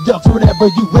and block ducks whenever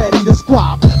you ready to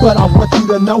squab. But I want you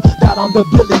to know that I'm the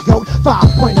Billy Goat.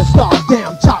 5-pointer star,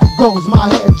 damn chop goes my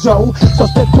head, Joe. So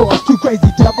step towards two crazy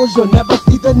devils, you'll never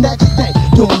see the next day.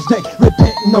 Doomsday,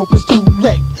 repent, nope, it's too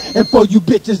late. And for you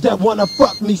bitches that wanna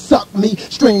fuck me, suck me,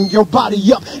 string your body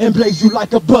up and blaze you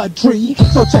like a bud tree.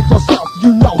 So check yourself,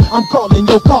 you know I'm calling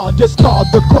your card, discard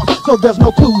the cross, so there's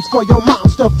no clues for your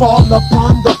moms to fall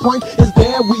upon. The point is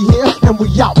there, we here and we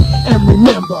out. And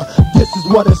remember, this is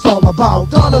what it's all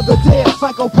about. Dawn of the dead,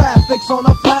 psychopathics on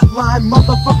a flat line.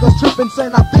 Motherfuckers tripping,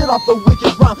 saying I bit off the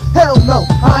wicked rhyme. Hell no,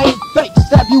 I ain't fake,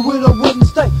 stab you with a wooden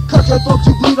stake. Cut your throat,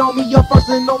 you bleed on me, your first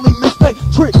and only mistake.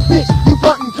 Trick, bitch, you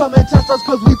frontin', come and test us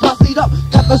cause we posseed up.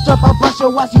 Got the strap, I brush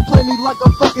your ass, you play me like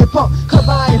a fucking punk. Cause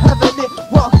I ain't having it,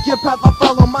 walk your path, I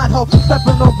follow mine, ho.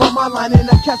 Stepping over my line in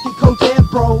a casket coat, dead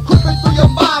bro. Creeping through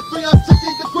your mind,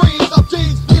 360 degrees of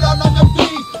cheese. Get out on your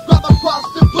knees, grab a cross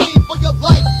and bleed for your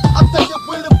life. I'm taking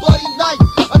with a bloody knife,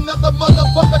 another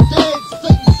motherfucker dead.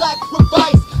 Satan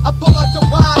sacrifice, I pull out your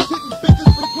eyes, hitting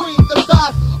bitches between the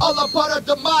thighs. All a part of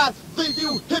demise, leave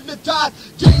you hypnotized.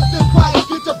 Jesus Christ,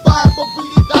 get your Bible,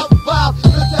 read it out loud.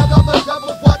 Let's have all the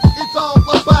devil what it's all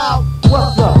about.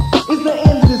 What's up? It's the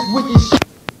end of this wicked shit.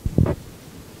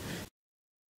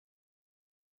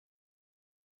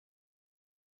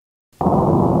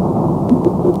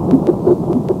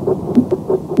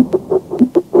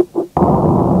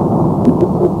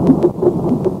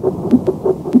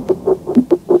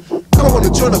 Going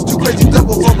to join us, two crazy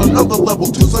devils on another level.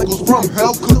 2 cycles from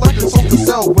hell, collecting souls to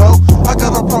sell well. I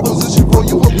got a proposition for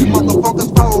you holy motherfuckers.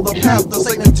 Follow the path of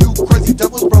Satan, two crazy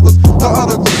devils brothers. The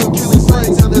articles of killing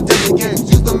slangs and the deadly games.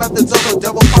 Use the methods of the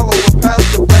devil, follow a path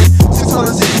to fame.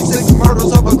 666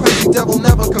 murders of a crazy devil,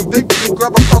 never convicted.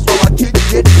 Grab a cross while I kick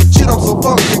it. Shit, I'm so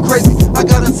fucking crazy. I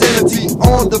got insanity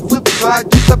on the flip side.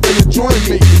 You step in the join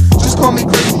me. Just call me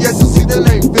crazy as you see the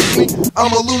name fit me.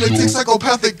 I'm a lunatic,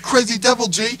 psychopathic, crazy devil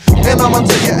G. And I'ma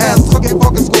take your ass, fucking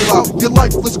school out. Your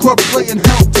lifeless corpse laying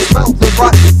hell to smell the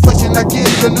rot. Flashing again,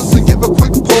 the news to give a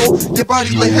quick pull. Your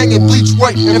body lay hanging, bleach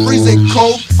white and freezing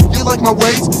cold. You like my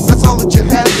ways? That's all that you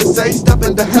had to say. Step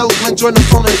into hell and join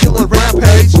us on a killing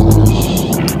rampage.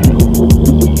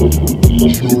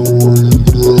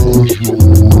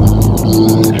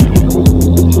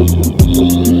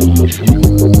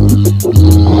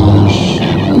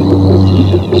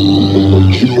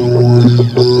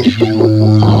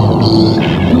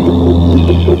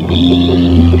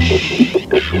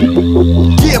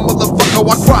 Yeah, motherfucker,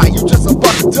 I cry, you just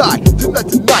about to die.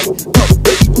 Tonight,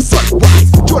 the evil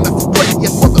sunrise. Join us crazy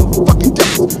as motherfucking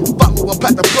devils. Follow a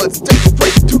path of blood, stay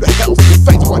straight to the hells.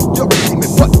 Face one, you're a demon,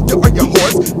 but you're your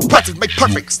horse. Practice make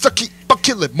perfect, so keep on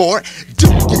killing more. Do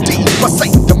your deeds, but say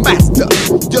the master.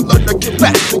 You learn to get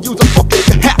faster, use a fucking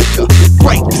you have to.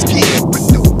 Break the skin,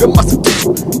 renew the muscle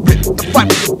tissue. Rip the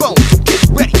fiber of the bones, get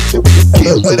ready to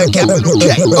kill with a capital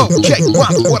K. Okay,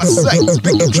 watch what I say.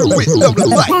 Speaking true with no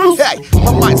delay. Hey,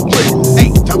 my mind's clear,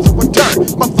 ain't time to return.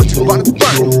 My foot is about to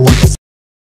burn.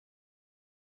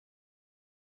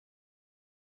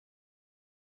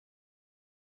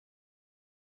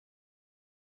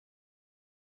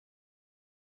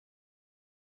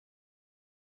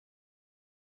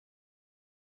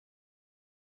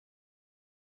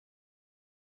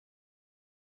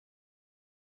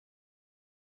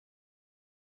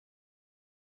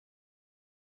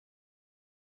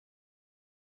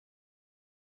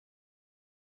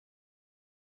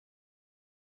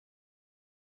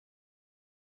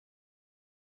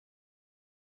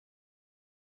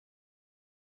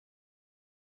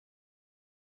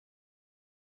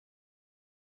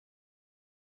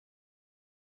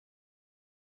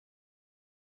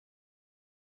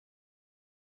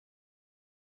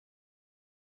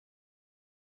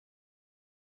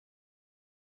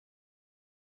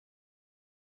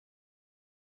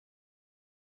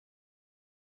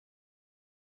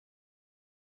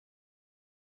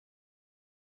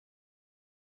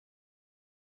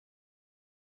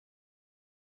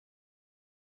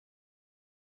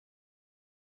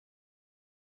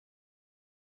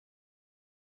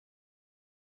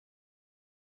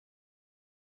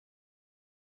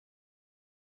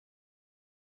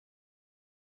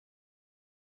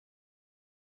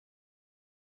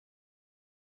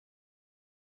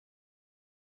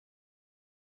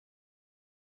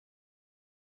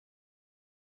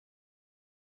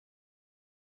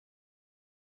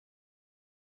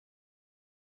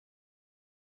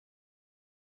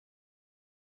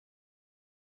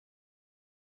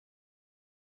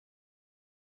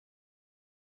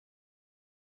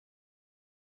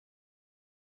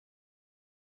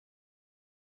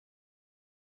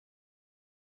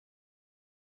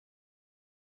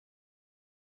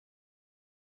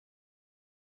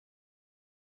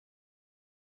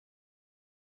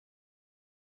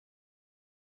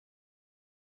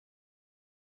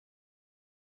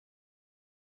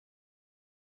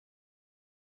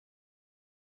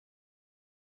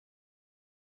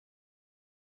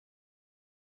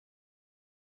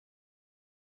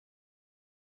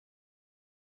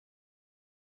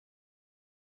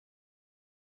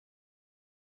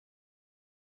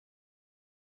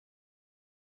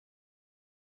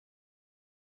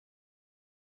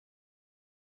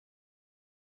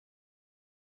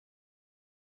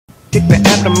 Kick the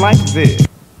anthem like this.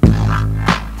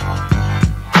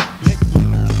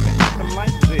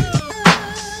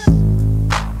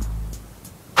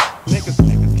 Niggas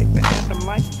kick the anthem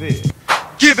like this.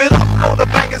 Give it up for the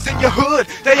bangers in your hood.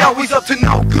 They always up to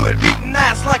no good. Beating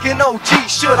ass like an OG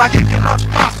should. I kicking up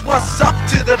spots. What's up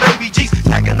to the baby G's?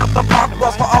 Tagging up the park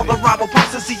walls for all the rival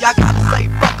punks to see. I gotta say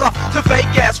fuck off to fake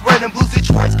ass red and blue.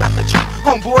 Detroit's got the truth.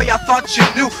 Homeboy, I thought you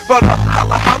knew. But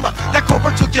holla holla. That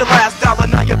corporate took your last dollar.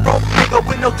 Now you're broke, nigga,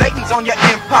 with no Dayton's on your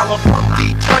Impala. From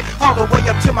Detroit all the way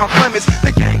up to Mount Clemens.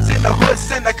 The gangs in the hood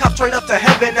send the cops straight up to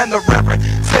heaven. And the reverend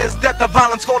says that the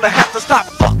violence gonna have to stop.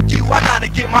 Fuck you, I gotta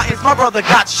get my ends. My brother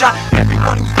got shot.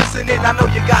 Everyone who's listening, I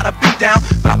know you gotta be down.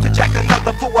 About to jack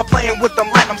another fool while playing with them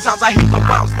random sounds. I hear the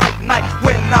rounds late night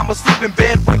when I'm asleep in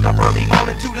bed. Wake up early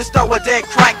morning to the store, a dead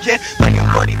crackhead playing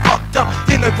bloody fucked up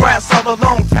in the grass all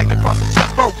alone. Tagged across the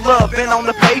chest, broke love, and on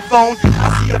the payphone I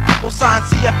see a people sign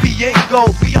CFP ain't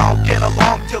gold. We all get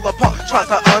along till a punk tries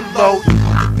to unload.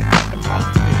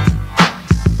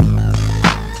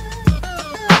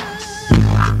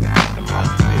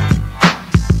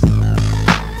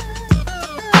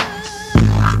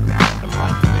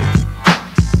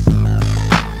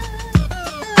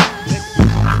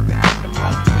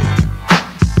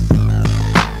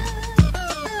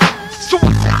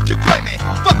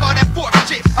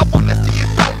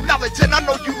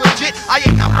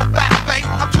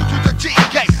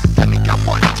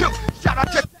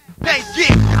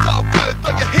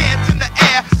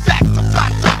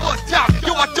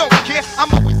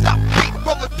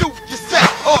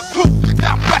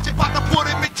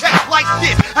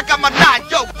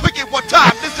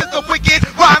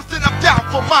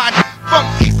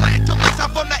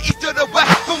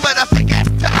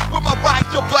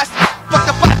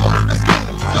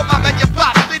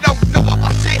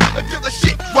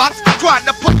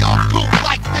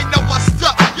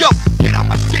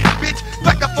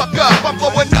 fuck up. I'm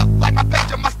blowing up like my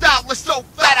page and my style is so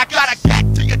flat. I got a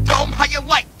gat to your dome, how you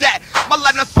like that? My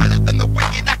line is further than the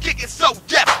wicked, I kick it so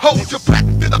deaf. Hold your breath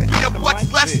to the beat of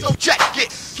what's left, so check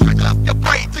it. Switch up your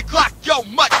brain to clock, yo,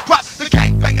 much prop. The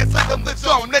gangbangers let them live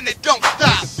on, and it don't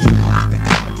stop.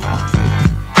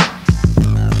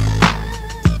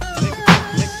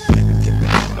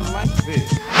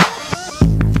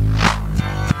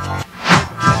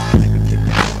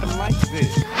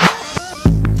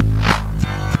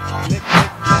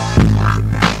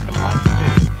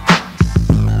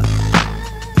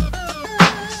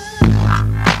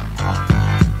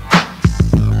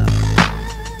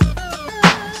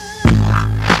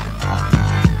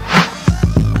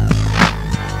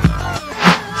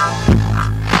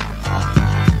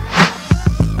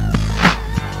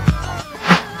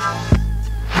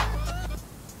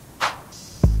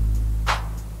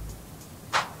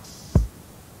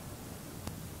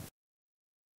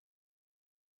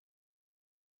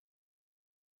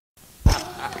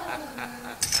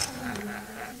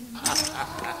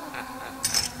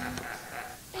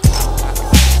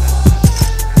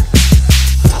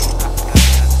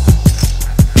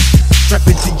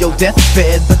 Your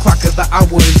deathbed, the clock of the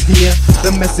hour is here.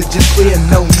 The message is clear,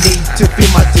 no need to fear,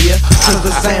 my dear. Cause the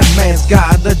Sandman's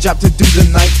got a job to do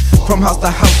tonight. From house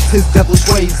to house, his devilish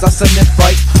ways are set in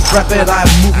fright. Rapid eye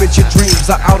movement, your dreams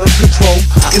are out of control.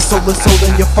 Your soul is sold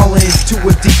and you're falling into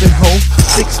a deep hole.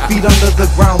 6 feet under the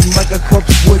ground like a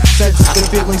corpse would. Sense the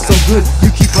feeling so good,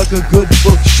 you keep like a good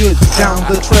book should. Down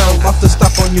the trail, off the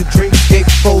stop on your dreamscape.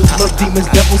 Foes, love demons,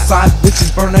 devil side,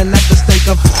 witches burning at the stake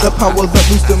of the power that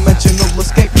loose dimensional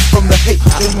escape from the hate.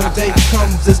 Then when day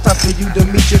comes, it's time for you to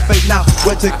meet your fate. Now,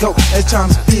 where to go as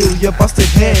chimes feel your busted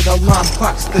head. Alarm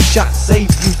clocks, the shot save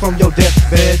you from your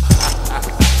deathbed.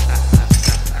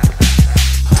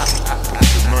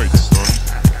 Good night, son.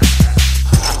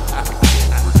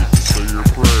 Don't forget to say your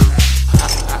prayers.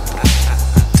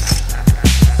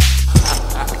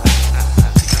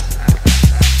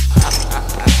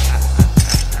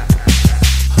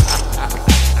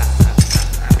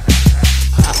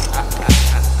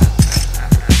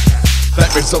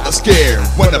 So the scare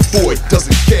when a boy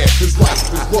doesn't care. His life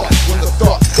is lost when the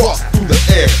thought crossed through the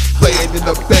air. Laying in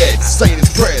the bed, saying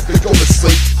his prayers, they go to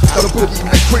sleep. The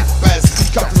boogeyman creep as he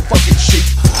comes to fucking sheep.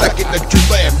 Back in the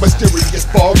dreamland, mysterious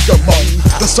fog among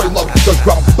the soul of the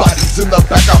ground bodies in the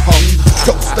back are hung.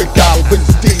 Ghosts, the goblins,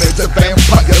 demons, and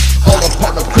vampires, all a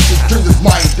part of Christian dream. His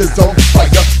mind is on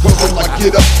fire. When will I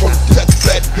get up from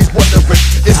deathbed? He's wondering,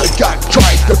 is a God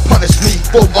trying to punish me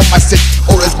for all my sins,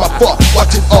 or is my fault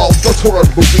watching all those horror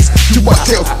movies? Too much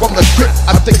tales from the crypt,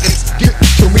 I think it's getting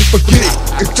to me. Forget it,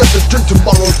 it's just a dream,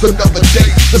 tomorrow's another day.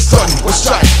 The sun will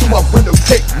shine through my window,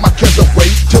 take my cares away.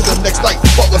 Till the next night,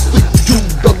 fall asleep to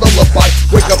the lullaby.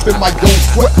 Wake up in my own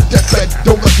sweat, deathbed,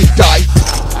 don't let me die.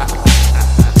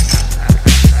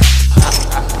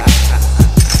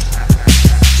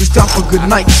 Just time for good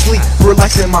night's sleep,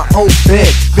 relax in my own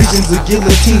bed. Visions of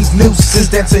guillotines, nooses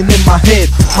dancing in my head.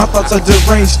 My thoughts are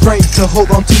deranged, strange to hold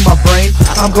on to my brain.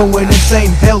 I'm going insane,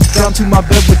 held down to my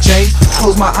bed with chains.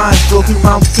 Close my eyes, go through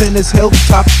mountainous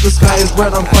hilltops. The sky is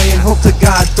red, I'm praying, hope to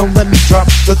God, don't let me drop.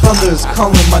 The thunder's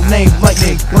calling my name,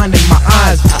 lightning blinding my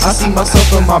eyes. I see myself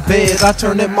in my bed, I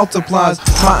turn it multiplies.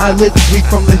 My eyelids weak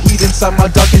from the heat inside my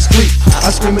darkest street. I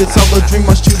scream, it's all a dream,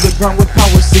 much to the ground with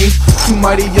power seems too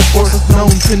mighty a force known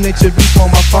to nature before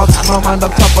my thoughts. My mind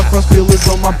up top, across feelings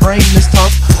on my brain is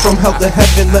tossed from hell to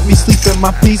heaven. Let me sleep in my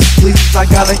peace, please. I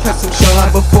gotta catch some shine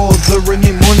before the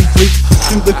ringing morning creeps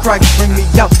through the cracks, bring me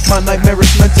out. My nightmare is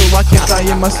mental, I can't die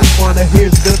in my sleep. Wanna hear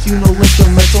the funeral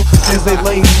instrumental as they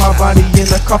lay my body in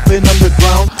a coffin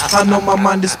underground. I know my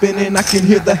mind is spinning, I can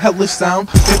hear the hellish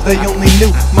sound. If they only knew,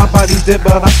 my body's dead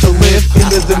but I still live in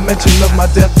the dimension of my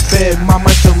deathbed. My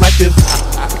mind's still active.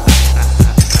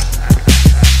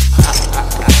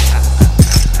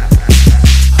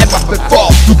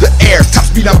 Fall through the air, top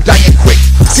speed, I'm dying quick.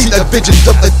 See the visions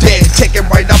of the dead, taken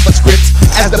right off the scripts.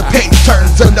 As the pain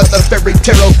turns, another fairy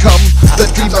tale come. The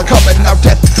dreams are coming, now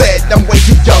deathbed, I'm way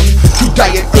too young to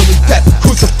die an early death,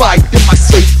 crucified in my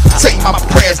sleep. Saying my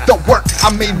prayers don't work,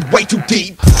 I'm in way too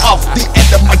deep. Off the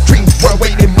end of my dreams, were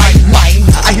waiting my mind.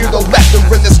 I hear the laughter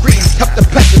and the screams, help the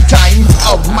passing time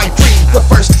of my dreams. The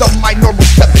first of my normal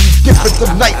 7 different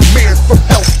of nightmares from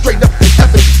hell straight up to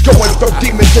heaven. Going from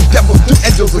demons to devils to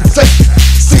angels and saints.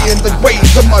 Seeing the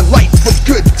ways of my life from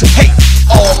good to hate.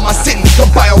 All my sins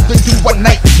compiled into one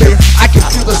nightmare. I can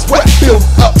feel the sweat build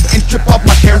up and drip off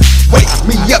my hair. Wake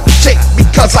me up, shake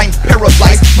because I'm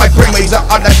paralyzed. My brainwaves are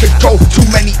out of control, too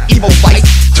many evil lights.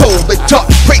 Told and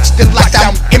taught, preached and locked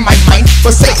down in my mind.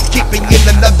 For safe keeping in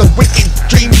another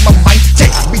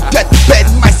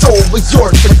is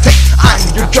yours to take. I'm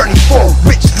your journey for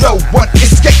which no one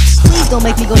escapes. Please don't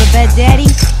make me go to bed, Daddy.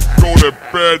 Go to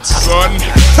bed, son.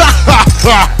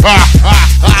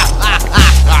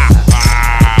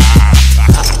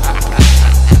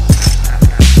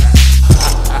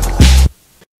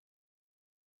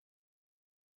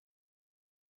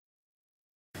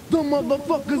 The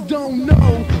motherfuckers don't know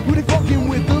who they fucking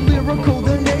with. The lyrical,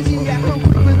 the amnesiac. I'm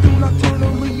creeping through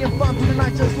nocturnally and fun through the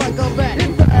night just like a bat.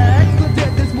 In fact, the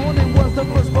dead this morning was the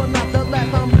first but not the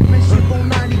last. I'm ripping shit on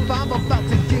 95, about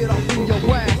to get off in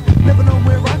your ass. Never know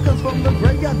where I come from, the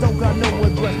graveyard don't got no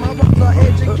address. My rhymes are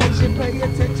education, pay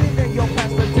attention and you'll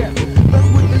pass the test. That's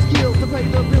with the skills to pay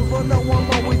the bills for no one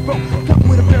always broke. Come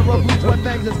with a pair of blue sweat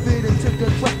things that's fitting to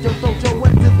contract your throat. Your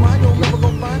ass is mine, you'll never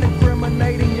go find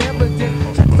incriminating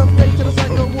evidence. To the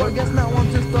psycho war, guess now I'm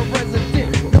just a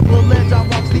resident. Double ledge, I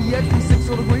watch the edge from 6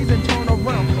 degrees and turn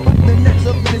around. Like the necks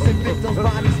of innocent victims,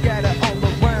 bodies scattered all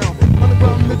around. On the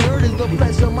ground, the dirt is the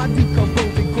flesh of my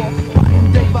decomposing corpse.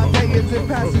 Fighting day by day as it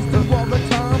passes through all the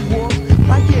time warps.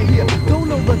 I can't hear, don't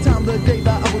know the time, the day,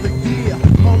 the hour, the year.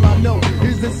 All I know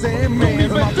is the Sandman.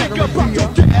 Don't even think about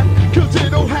your death, cause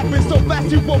it'll happen so fast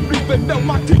you won't even know.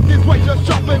 My teeth is razor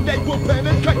sharp and they will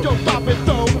penetrate your stopping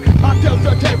throw. I tell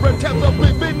the terror, tales of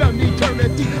living on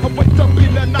eternity. I wake up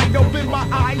in the night, open my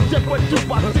eyes, check what do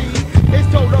I see.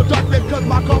 It's total darkness cause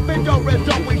my coffin door is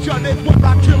always shut. It's what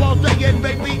I kill all day and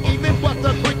maybe even bust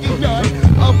a quickie nut.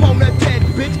 Up on a dead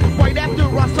bitch, right after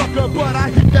I suck her. But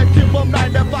I hit that shit from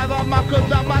 9 to 5, I'm out cause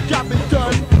now my job is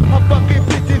done. I'm fucking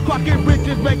bitches, cracking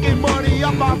riches, making money.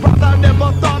 I'm my brother,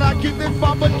 never thought I'd get this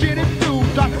far, but shit is too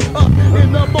tight. Up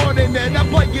in the morning and I'm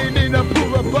playing in a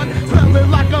pool of blood, smelling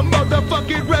like a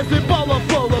motherfucking resin ball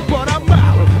full of blood. I'm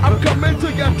out, I'm coming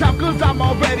to your town cause I'm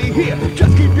already here.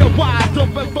 Just keep your eyes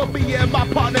open for me and my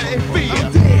partner in fear.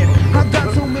 I'm dead, I've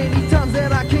died so many times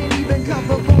that I can't even count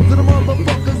the bones of the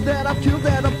motherfuckers that I've killed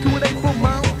that up to an 8-foot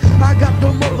mount. I got the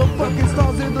motherfucking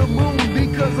stars in the moon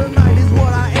because the night is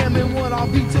what I am and what I'll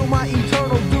be till my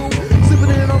eternal doom. Sipping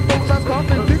in on both sides,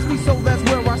 coughing, bitch me, so that's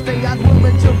where I stay. I dwell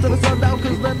and chill till the sundown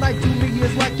cause the night to me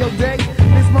is like your day.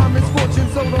 It's my misfortune,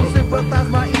 so don't sympathize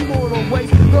my immortal ways.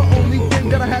 The only thing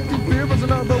that I have to fear is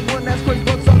another one that's crazy,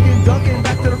 but sucking, ducking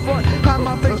back to the front. Hide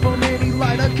my face from any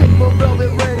light, a cape of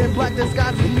velvet red and black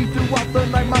disguises me throughout the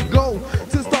night. My goal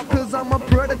to stop cause I'm a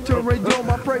predator and don't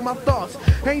I pray my thoughts.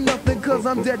 Ain't nothing cause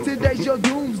I'm dead, today's your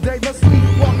doomsday. The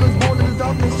sleepwalkers born in the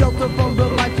darkness, shelter from the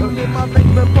light. You live my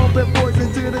veins, been pumping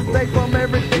poison to this day from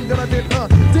everything that I did.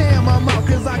 Damn, I'm out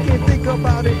cause I can't think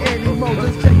about it anymore.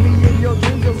 Just check me in your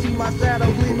dreams, you'll see my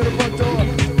shadow gleaming in the front door.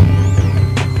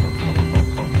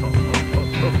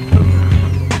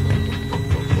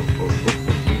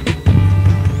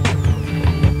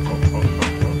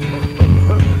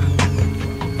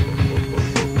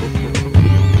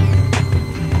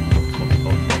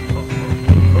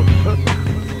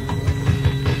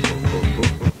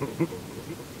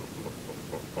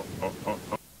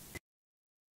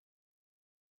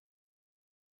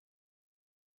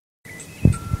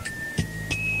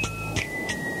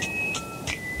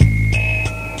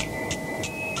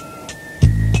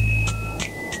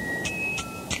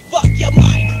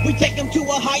 We take them to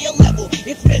a higher level.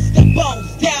 It's Mr.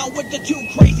 Bones down with the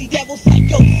 2 crazy devils,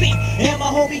 Psycho C and my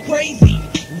homie Krazy.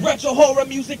 Retro horror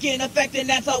music in effect, and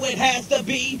that's how it has to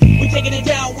be. We're taking it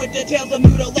down with the tales of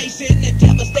mutilation and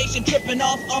devastation, tripping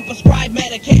off unprescribed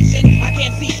medication. I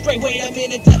can't see straight, wait a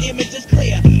minute, the image is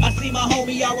clear. I see my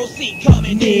homie ROC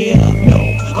coming near. No,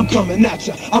 I'm coming at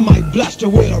ya, I might blast you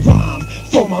with a rhyme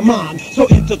for my mind, so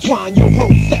intertwine your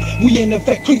whole set. We in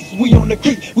effect creeps, we on the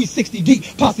creep, we 60 deep,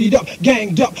 posseed up,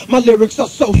 ganged up. My lyrics are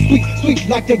so sweet, sweet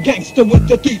like the gangster with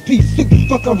the 3-piece suit.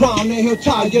 Fuck around and he'll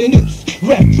tie your noose.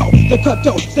 Retro, the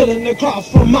cutthroat, sitting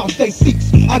across from out they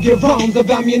seats. I give rounds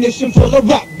of ammunition full of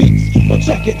rap beats. But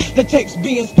check it, the tape's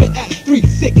being split at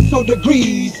 360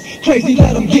 degrees. Crazy,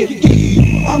 let them get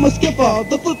deep. I'm a skipper,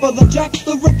 the flipper, the jack,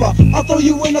 the ripper. I'll throw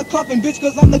you in a coffin, bitch,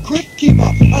 cause I'm the crypt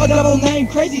keeper. A double name,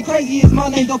 Krazy, crazy is my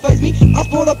name, don't face me. I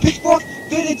sport a pitchfork,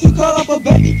 fitted to cut off a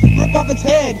baby. Rip off its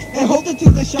head, and hold it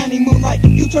to the shining moonlight.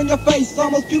 You turn your face,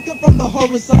 almost puking from the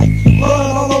horror sight.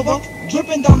 Blood all over,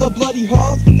 dripping down the bloody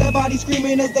halls. Their bodies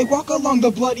screaming as they walk along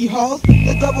the bloody halls.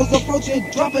 The devil's approaching,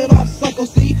 drop it off, Psycho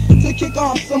C, to kick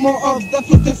off some more of the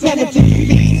fluke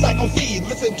insanity. Psycho C,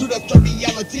 listen to the third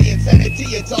reality. Insanity,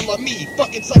 it's all on me,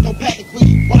 fucking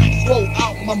psychopathically. Rhymes flow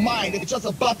out my mind, it's just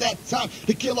about that time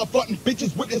to kill a fucking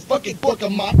bitches with this fucking book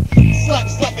of mine.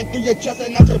 Slap it through your chest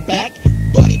and out your back.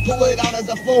 Buddy, pull it out as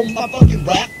I flow my fucking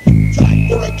rap. Time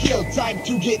for a kill, time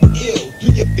to get ill. Do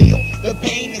you feel the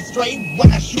pain and strain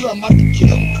when I shoot I'm out to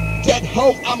kill? Dead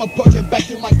hoe, I'ma put it back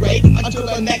to my grave until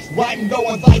the next rhyme no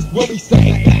one's eyes will be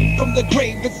saved. From the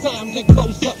grave, it's time to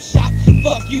close up shop.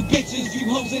 Fuck you bitches, you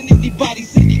hoes and anybody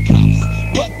city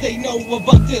cops. But they know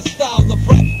about this style of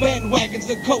rap. Bandwagons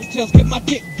and coattails, get my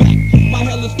dick back. My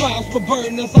hellish files for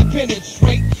burn as I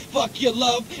penetrate. Fuck your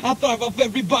love, I thrive off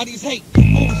everybody's hate.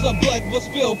 Pools of blood will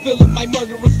spill, filling my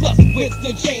murderous lust with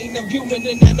the chain of human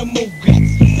and animal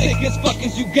guts. Sick as fuck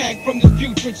as you gag from this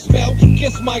putrid smell.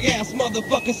 Kiss my ass,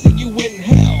 motherfucker, see you in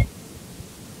hell.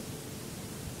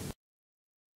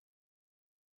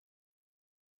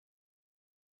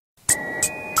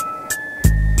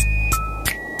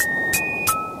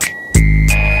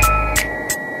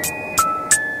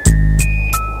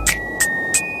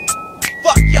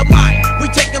 Fuck your mind, we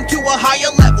take them to a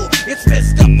higher level. It's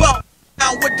Mr. Bump,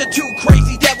 down with the two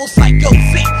crazy devils, Psycho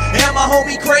Z and my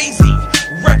homie Krazy.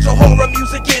 Retro horror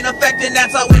music in effect, and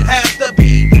that's how it has to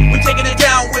be. We're taking it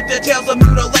down with the tales of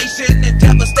mutilation and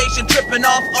devastation, tripping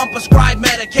off unprescribed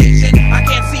medication. I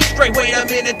can't see straight, wait a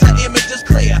minute, the image is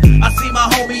clear. I see my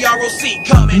homie ROC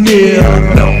coming near.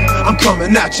 No, I'm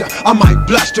coming at ya. I might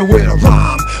blast you with a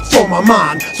rhyme for my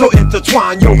mind. So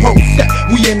intertwine your whole set.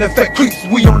 We in effect creeps,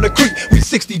 we on the creek. We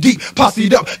 60 deep,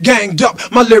 posseed up, ganged up.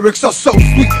 My lyrics are so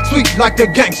sweet, sweet like the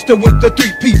gangster with the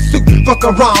three-piece suit. Fuck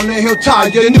around and he'll tie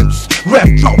your noose.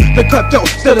 Retro, the klepto,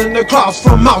 still in the crowds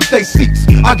from out they seats.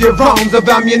 I give rounds of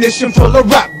ammunition full of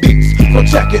rap beats. So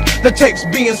check it, the tape's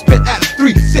being spit at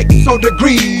 360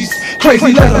 degrees.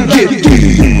 Crazy, let them get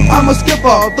deep. I'm a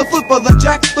skipper, the flipper, the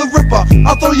jack, the ripper.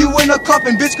 I'll throw you in a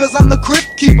coffin, bitch, cause I'm the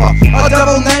crypt keeper. A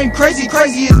devil named Krazy,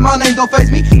 Krazy is my name, don't face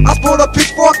me. I sport a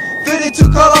pitchfork, fitted to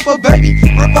cut off a baby.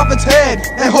 Rip off its head,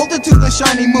 and hold it to the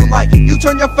shiny moonlight. You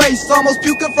turn your face, almost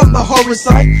puking from the horror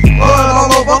sight. Blood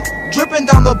all over, dripping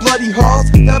down the bloody halls.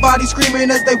 Their bodies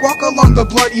screaming as they walk along the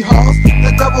bloody halls.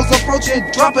 The devil's approaching,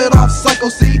 drop it off, Psycho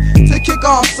C, to kick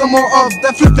off some more of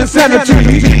that flipped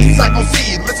insanity. Psycho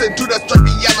C, listen to the straight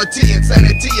reality.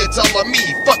 Insanity, it's all on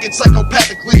me, fucking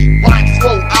psychopathically. Rhymes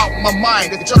flow out my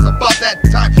mind, it's just about that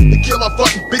time to kill a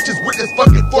fucking bitches with this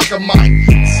fucking fork of mine.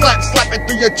 Slap it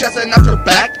through your chest and out your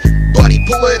back. Buddy,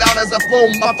 pull it out as I flow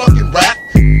my fucking rap.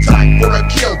 Time for a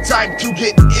kill, time to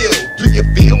get ill. Do you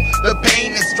feel the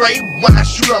pain and strain when I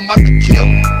shoot I'm out to kill?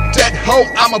 Dead hoe,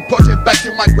 I'ma push it back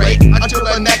to my grave until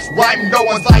the next rhyme no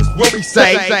one's eyes will be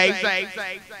saved.